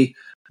really,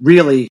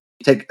 really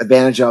take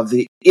advantage of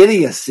the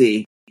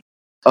idiocy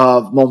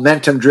of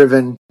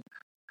momentum-driven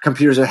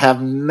computers that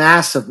have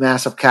massive,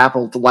 massive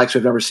capital, the likes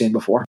we've never seen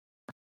before.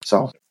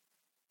 So,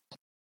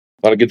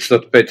 a lot of good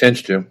stuff to pay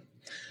attention to.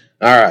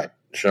 All right,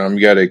 Shawn,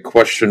 we got a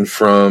question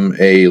from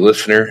a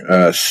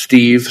listener.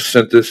 Steve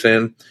sent this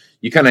in.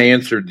 You kind of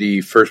answered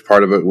the first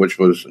part of it, which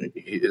was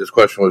his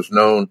question was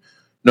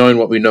knowing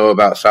what we know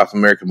about South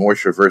American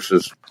moisture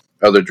versus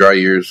other dry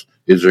years.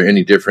 Is there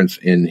any difference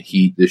in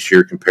heat this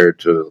year compared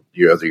to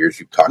your other years?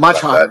 You've talked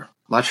about that.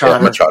 Much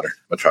hotter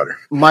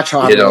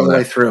all the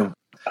way through.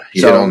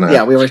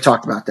 Yeah, we already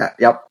talked about that.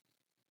 Yep.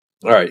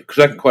 All right.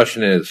 Second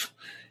question is,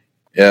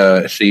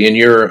 in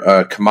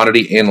your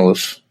commodity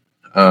analyst,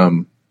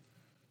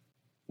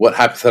 what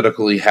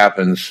hypothetically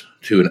happens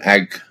to an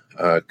ag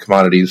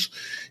commodities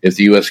if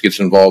the U.S. gets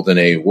involved in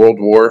a world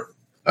war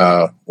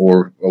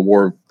or a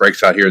war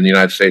breaks out here in the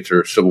United States,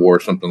 or a civil war or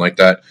something like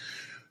that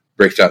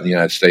breaks out in the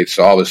United States?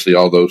 So obviously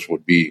all those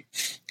would be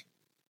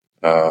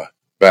bad.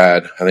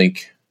 I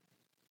think,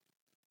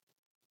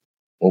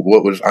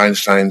 what was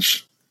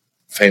Einstein's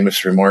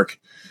famous remark?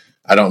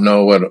 I don't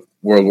know what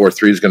World War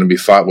III is going to be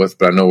fought with,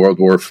 but I know World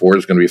War IV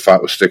is going to be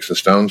fought with sticks and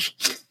stones.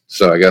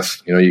 So I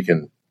guess, you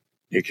could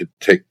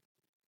take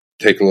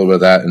a little bit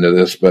of that into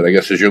this, but I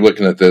guess as you're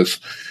looking at this,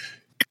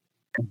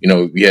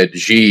 you had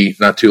Xi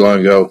not too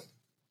long ago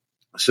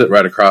sit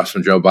right across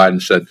from Joe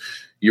Biden, said,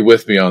 "You're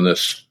with me on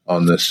this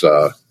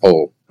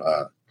whole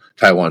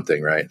Taiwan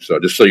thing, right?" So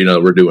just so you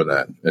know, we're doing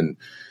that, and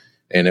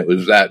it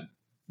was that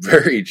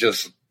very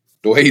just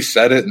the way he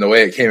said it and the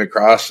way it came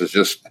across is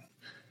just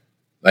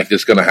like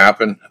it's going to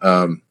happen.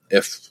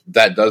 If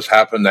that does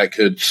happen, that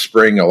could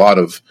spring a lot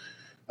of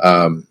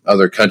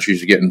other countries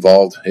to get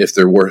involved. If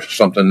there were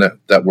something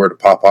that were to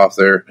pop off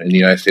there and the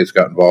United States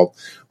got involved,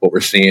 what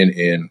we're seeing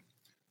in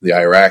the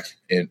Iraq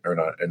in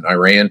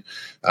Iran,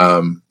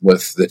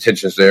 with the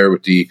tensions there,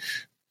 with the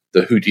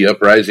Houthi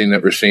uprising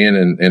that we're seeing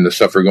and the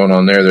stuff going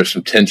on there, there's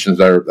some tensions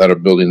that are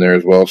building there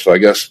as well. So I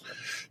guess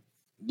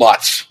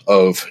lots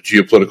of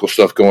geopolitical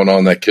stuff going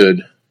on that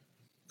could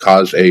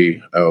cause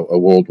a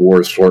world war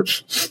of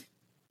sorts.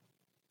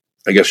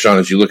 I guess, Shawn,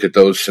 as you look at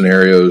those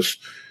scenarios,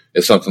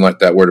 if something like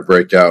that were to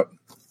break out,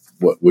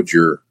 what would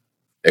your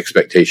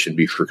expectation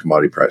be for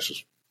commodity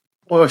prices?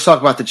 Well, let's talk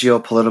about the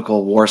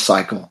geopolitical war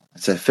cycle.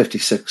 It's a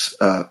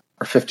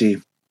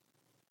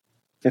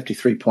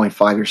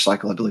 53.5-year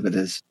cycle, I believe it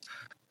is.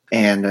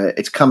 And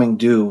it's coming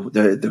due.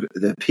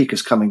 The peak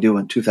is coming due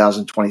in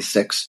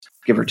 2026,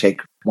 give or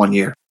take 1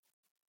 year.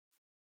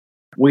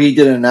 We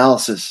did an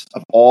analysis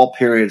of all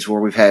periods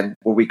where we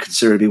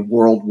consider to be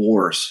world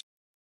wars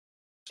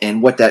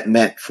and what that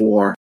meant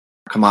for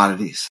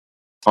commodities,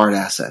 hard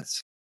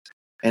assets.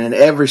 And in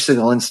every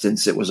single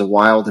instance, it was a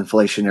wild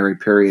inflationary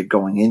period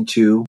going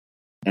into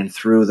and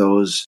through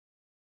those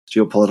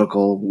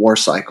geopolitical war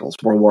cycles,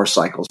 world war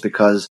cycles,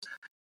 because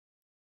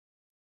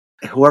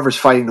whoever's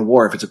fighting the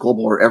war, if it's a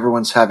global war,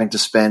 everyone's having to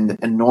spend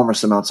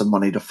enormous amounts of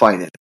money to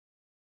fight it.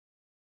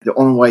 The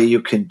only way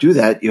you can do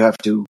that, you have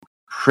to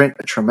print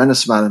a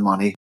tremendous amount of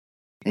money,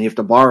 and you have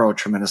to borrow a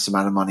tremendous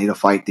amount of money to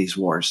fight these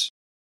wars.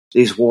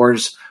 These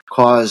wars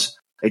cause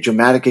a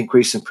dramatic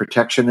increase in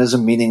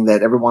protectionism, meaning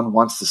that everyone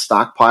wants to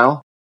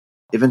stockpile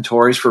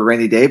inventories for a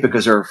rainy day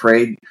because they're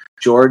afraid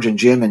George and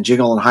Jim and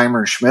Jiggle and Heimer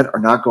and Schmidt are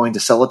not going to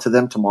sell it to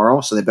them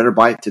tomorrow, so they better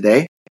buy it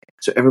today.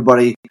 So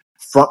everybody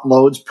front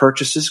loads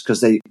purchases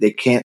because they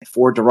can't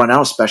afford to run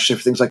out, especially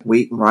for things like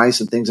wheat and rice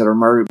and things that are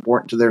very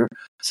important to their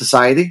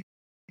society.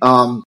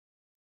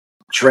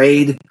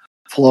 Trade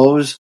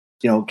flows,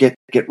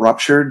 get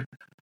ruptured.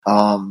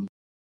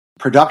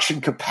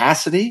 Production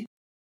capacity,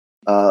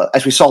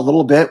 as we saw a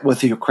little bit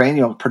with the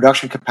Ukraine,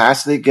 production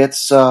capacity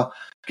gets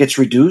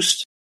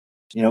reduced.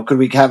 Could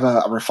we have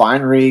a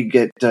refinery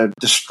get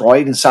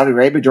destroyed in Saudi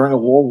Arabia during a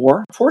world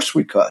war? Of course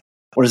we could.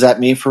 What does that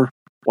mean for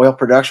oil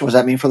production? What does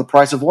that mean for the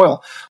price of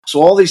oil?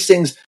 So all these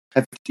things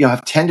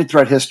have tended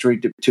throughout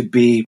history to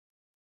be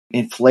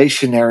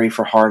inflationary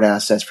for hard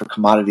assets, for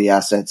commodity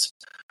assets,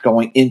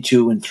 going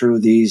into and through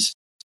these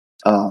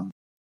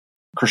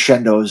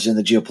crescendos in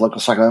the geopolitical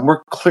cycle. And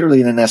we're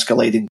clearly in an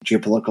escalating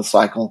geopolitical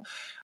cycle.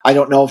 I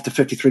don't know if the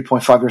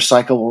 53.5-year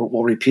cycle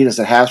will repeat as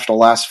it has for the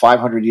last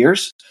 500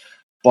 years,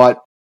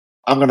 but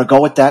I'm going to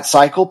go with that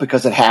cycle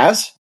because it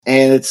has.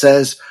 And it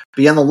says,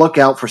 be on the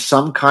lookout for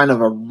some kind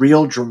of a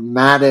real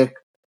dramatic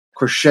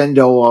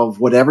crescendo of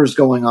whatever's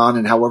going on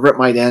and however it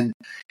might end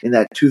in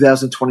that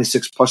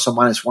 2026 plus or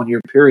minus 1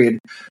 year period,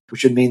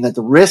 which would mean that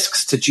the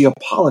risks to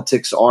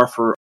geopolitics are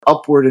for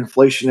upward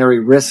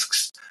inflationary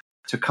risks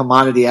to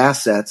commodity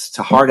assets,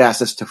 to hard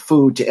assets, to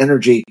food, to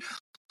energy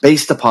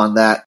based upon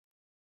that.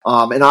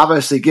 And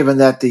obviously, given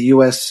that the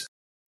U.S.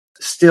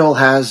 still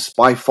has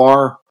by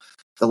far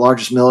the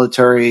largest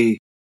military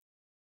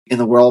in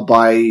the world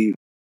by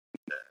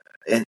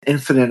an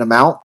infinite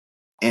amount,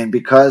 and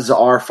because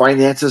our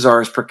finances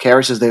are as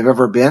precarious as they've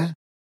ever been,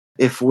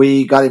 if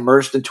we got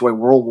immersed into a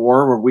world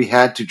war where we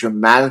had to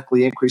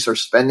dramatically increase our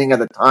spending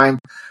at a time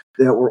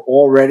that we're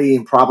already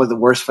in probably the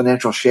worst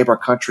financial shape our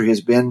country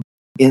has been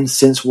in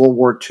since World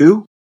War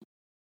II,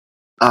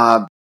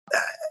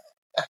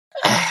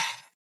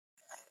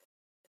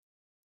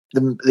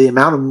 the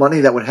amount of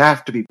money that would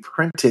have to be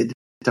printed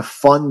to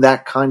fund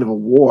that kind of a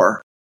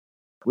war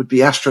would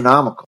be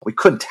astronomical. We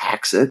couldn't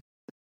tax it.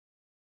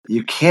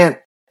 You can't,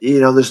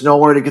 there's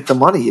nowhere to get the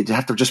money. You'd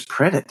have to just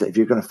print it if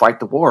you're going to fight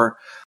the war.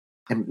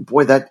 And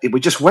boy, we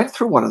just went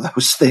through one of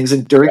those things.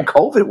 And during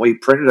COVID, we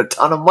printed a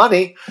ton of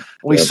money and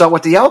we saw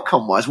what the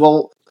outcome was.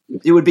 Well,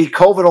 it would be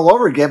COVID all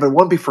over again, but it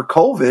wouldn't be for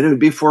COVID. It would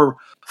be for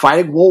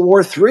fighting World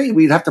War III.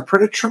 We'd have to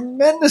print a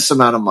tremendous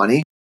amount of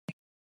money.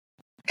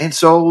 And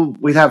so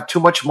we'd have too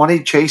much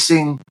money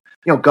chasing,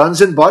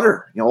 guns and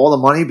butter. All the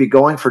money be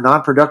going for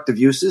non-productive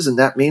uses, and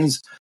that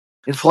means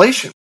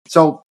inflation.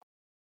 So,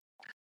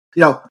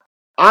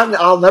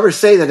 I'll never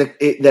say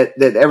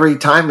that every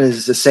time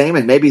is the same,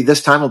 and maybe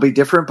this time will be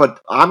different,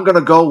 but I'm going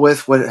to go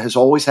with what has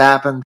always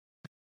happened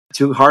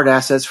to hard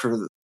assets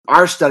for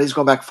our studies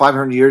going back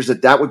 500 years,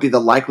 that would be the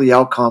likely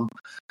outcome,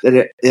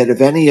 that if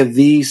any of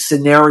these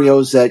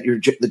scenarios that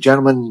the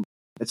gentleman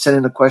that sent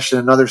in the question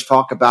and others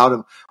talk about,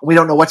 and we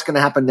don't know what's going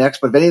to happen next,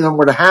 but if any of them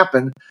were to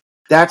happen,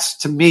 that's,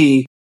 to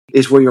me,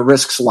 is where your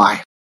risks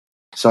lie.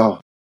 So.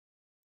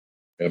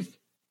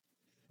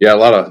 Yeah, a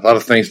lot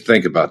of things to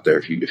think about there.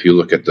 If you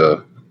look at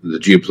the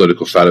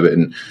geopolitical side of it,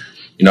 and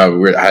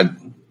we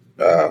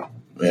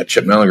had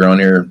Chip Mellinger on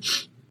here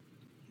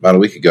about a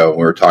week ago, and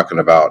we were talking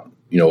about,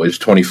 is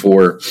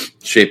 24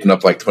 shaping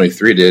up like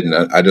 23 did, and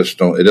I just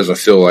don't. It doesn't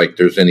feel like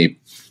there's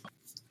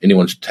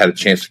anyone's had a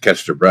chance to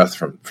catch their breath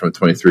from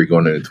 23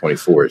 going into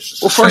 24. It's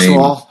just first of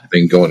all,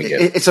 thing going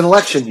again. It's an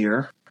election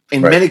year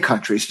in many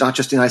countries, not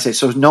just the United States.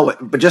 So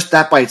but just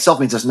that by itself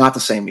means it's not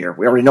the same year.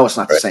 We already know it's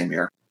not the same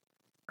year.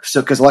 So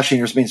because election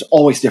years means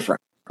always different,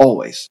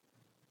 always.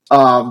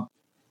 Federal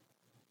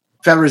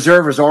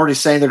Reserve is already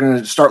saying they're going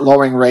to start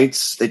lowering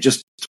rates. They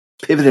just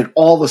pivoted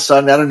all of a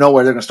sudden out of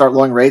nowhere. They're going to start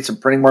lowering rates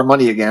and printing more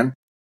money again.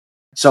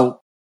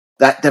 So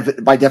that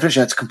by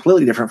definition, that's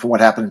completely different from what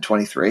happened in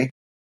 23.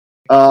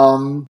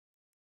 So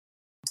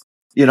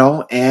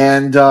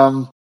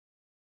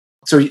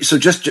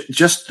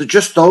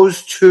just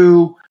those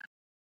two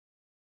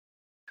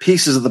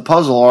pieces of the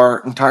puzzle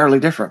are entirely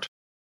different.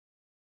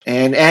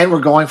 And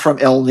we're going from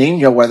El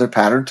Nino weather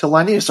pattern to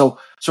La Nina. So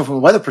from a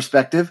weather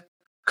perspective,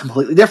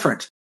 completely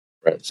different.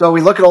 Right. So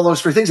we look at all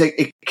those three things.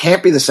 It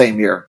can't be the same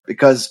year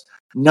because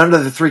none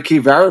of the three key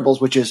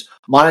variables, which is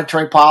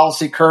monetary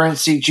policy,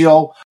 currency,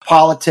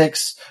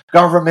 geopolitics,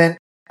 government,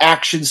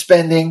 action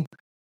spending,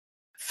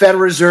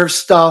 Federal Reserve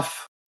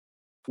stuff,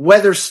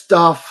 weather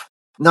stuff,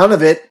 none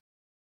of it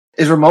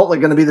is remotely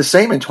going to be the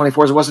same in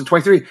 24 as it was in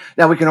 23.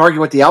 Now, we can argue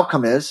what the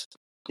outcome is.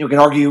 You can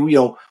argue,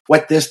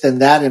 what this, then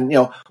that, and,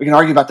 we can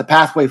argue about the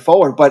pathway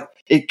forward, but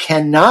it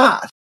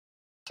cannot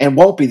and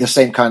won't be the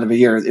same kind of a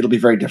year. It'll be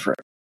very different.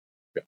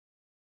 Yeah,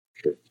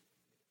 sure.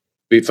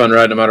 Be a fun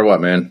ride no matter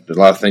what, man. There's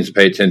a lot of things to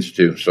pay attention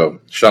to. So,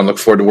 Shawn, look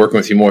forward to working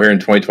with you more here in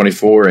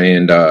 2024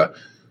 and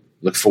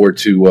look forward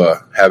to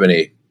having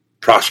a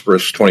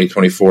prosperous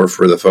 2024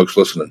 for the folks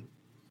listening.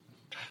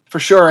 For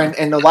sure.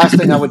 And the last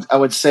thing I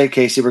would say,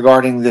 Casey,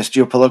 regarding this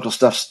geopolitical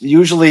stuff,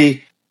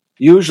 usually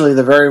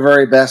the very,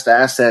 very best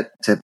asset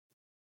to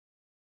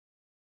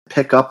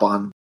pick up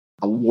on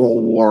a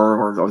world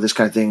war or this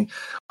kind of thing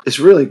is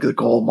really the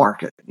gold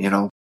market.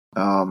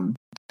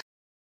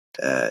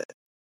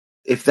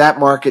 If that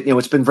market,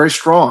 it's been very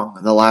strong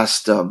in the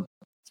last 3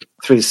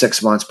 to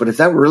 6 months, but if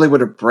that really were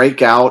to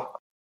break out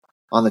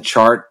on the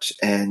chart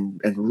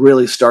and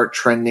really start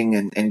trending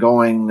and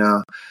going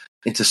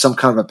into some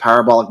kind of a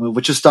parabolic move,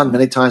 which is done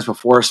many times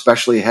before,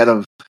 especially ahead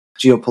of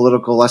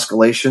geopolitical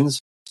escalations,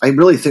 I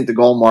really think the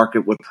gold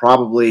market would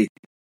probably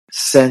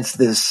sense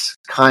this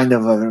kind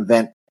of an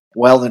event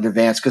well in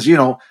advance because,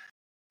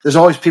 there's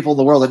always people in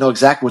the world that know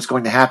exactly what's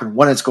going to happen,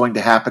 when it's going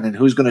to happen, and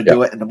who's going to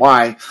do it and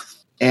why.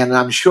 And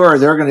I'm sure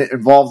they're going to get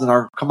involved in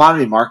our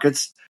commodity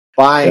markets,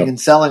 buying and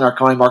selling our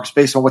commodity markets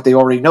based on what they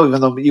already know,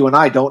 even though you and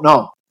I don't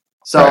know.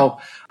 So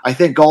I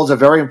think gold's a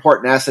very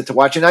important asset to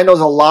watch. And I know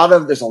there's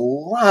a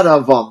lot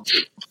of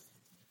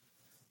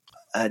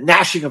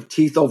gnashing of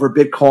teeth over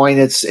Bitcoin.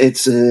 It's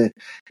a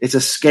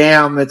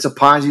scam. It's a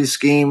Ponzi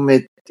scheme.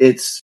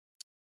 It's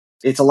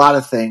a lot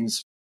of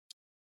things.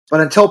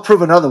 But until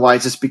proven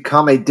otherwise, it's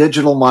become a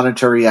digital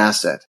monetary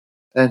asset.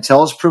 And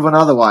until it's proven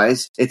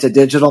otherwise, it's a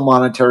digital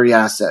monetary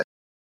asset.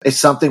 It's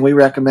something we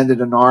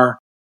recommended in our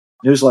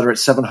newsletter at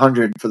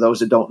 700 for those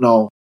that don't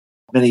know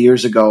many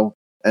years ago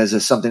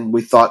as something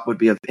we thought would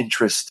be of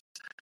interest.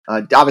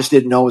 Obviously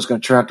didn't know it was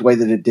going to turn out the way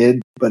that it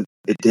did, but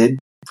it did.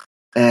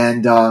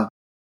 And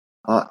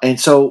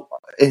so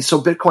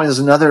Bitcoin is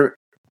another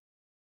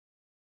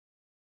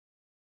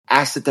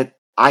asset that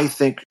I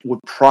think would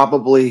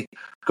probably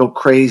go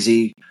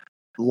crazy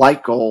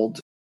like gold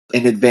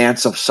in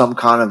advance of some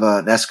kind of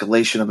an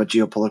escalation of a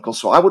geopolitical.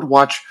 So I would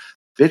watch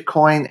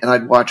Bitcoin and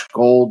I'd watch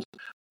gold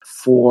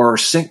for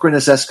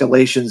synchronous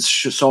escalations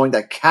showing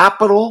that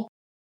capital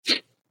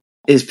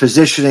is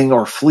positioning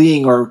or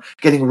fleeing or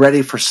getting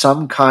ready for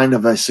some kind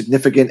of a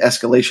significant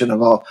escalation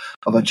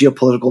of a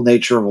geopolitical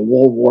nature, of a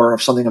world war,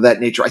 of something of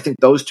that nature. I think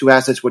those two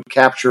assets would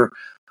capture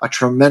a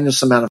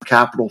tremendous amount of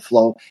capital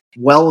flow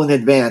well in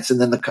advance,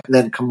 and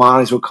then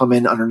commodities will come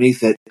in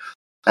underneath it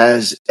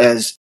as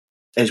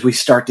we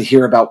start to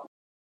hear about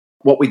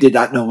what we did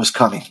not know was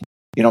coming.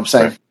 You know what I'm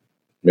saying? Right.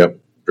 Yep,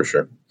 for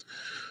sure.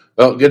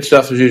 Well, good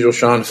stuff as usual,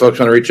 Shawn. If folks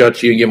want to reach out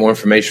to you and get more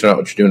information about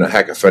what you're doing at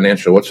Hackett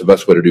Financial, what's the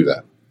best way to do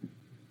that?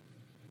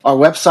 Our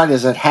website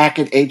is at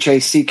Hackett,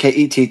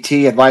 Hackett,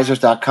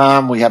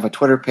 advisors.com. We have a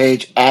Twitter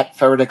page at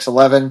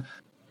Feridix11.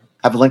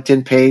 Have a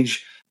LinkedIn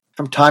page.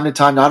 From time to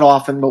time, not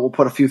often, but we'll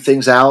put a few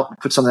things out.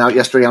 Put something out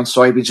yesterday on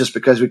soybeans just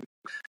because we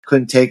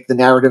couldn't take the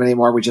narrative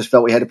anymore. We just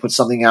felt we had to put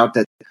something out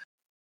that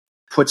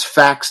puts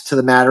facts to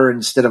the matter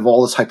instead of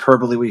all this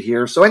hyperbole we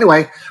hear. So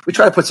anyway, we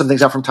try to put some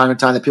things out from time to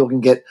time that people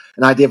can get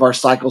an idea of our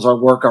cycles, our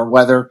work, our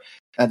weather,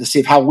 and to see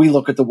if how we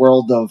look at the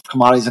world of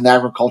commodities and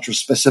agriculture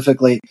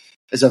specifically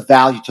is of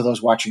value to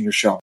those watching your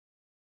show.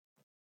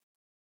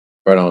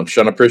 Right on.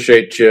 Shawn,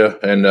 appreciate you,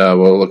 and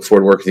we'll look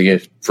forward to working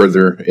again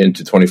further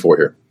into 24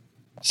 here.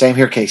 Same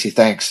here, Casey.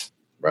 Thanks.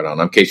 Right on.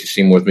 I'm Casey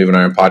Seymour with Moving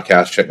Iron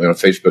Podcast. Check me out on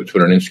Facebook,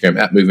 Twitter, and Instagram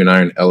at Moving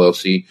Iron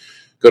LLC.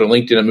 Go to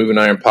LinkedIn at Moving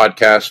Iron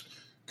Podcast.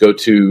 Go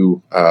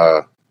to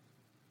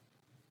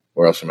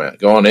where else am I at?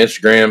 Go on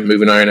Instagram,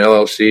 Moving Iron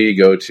LLC.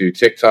 Go to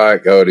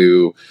TikTok. Go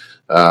to,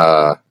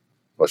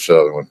 what's the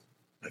other one?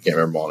 I can't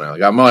remember all now.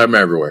 I'm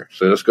everywhere.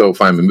 So let's go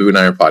find the Moving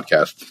Iron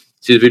Podcast.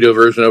 See the video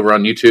version over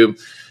on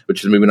YouTube, which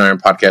is the Moving Iron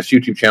Podcast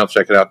YouTube channel.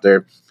 Check it out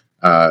there.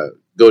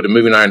 Go to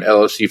Moving Iron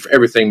LLC for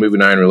everything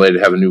Moving Iron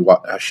related.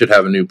 I should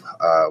have a new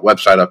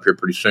website up here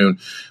pretty soon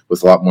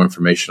with a lot more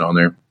information on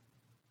there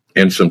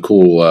and some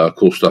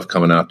cool stuff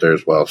coming out there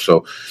as well.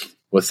 So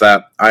with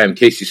that, I am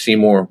Casey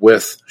Seymour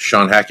with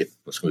Shawn Hackett.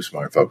 Let's move some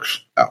iron,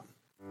 folks. Out.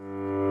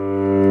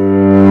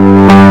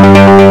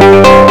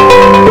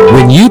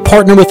 When you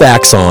partner with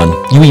Axon,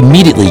 you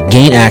immediately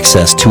gain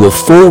access to a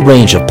full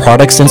range of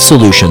products and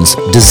solutions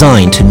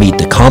designed to meet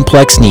the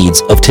complex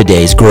needs of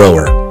today's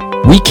grower.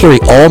 We carry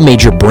all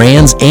major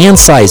brands and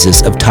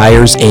sizes of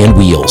tires and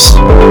wheels.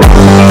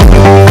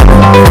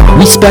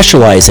 We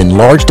specialize in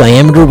large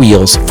diameter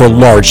wheels for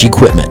large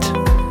equipment.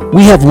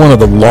 We have one of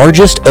the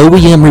largest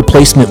OEM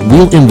replacement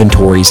wheel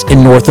inventories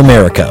in North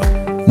America.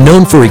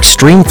 Known for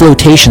extreme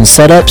flotation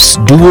setups,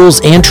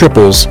 duals, and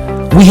triples,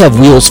 we have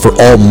wheels for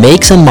all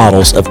makes and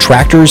models of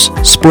tractors,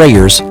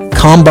 sprayers,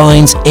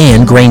 combines,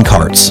 and grain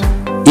carts.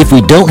 If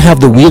we don't have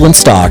the wheel in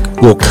stock,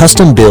 we'll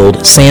custom build,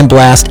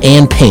 sandblast,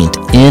 and paint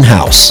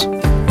in-house.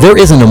 There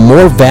isn't a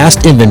more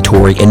vast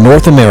inventory in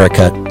North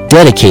America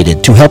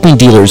dedicated to helping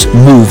dealers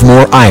move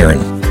more iron.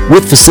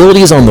 With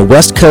facilities on the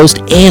West Coast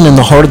and in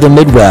the heart of the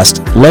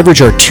Midwest,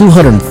 leverage our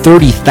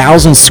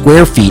 230,000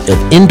 square feet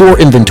of indoor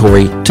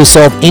inventory to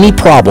solve any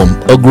problem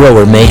a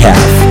grower may have.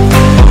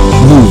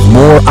 Move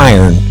more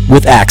iron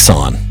with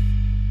Axon.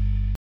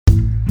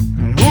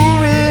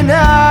 Moving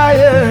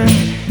iron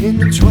in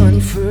the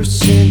 21st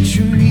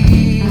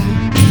century.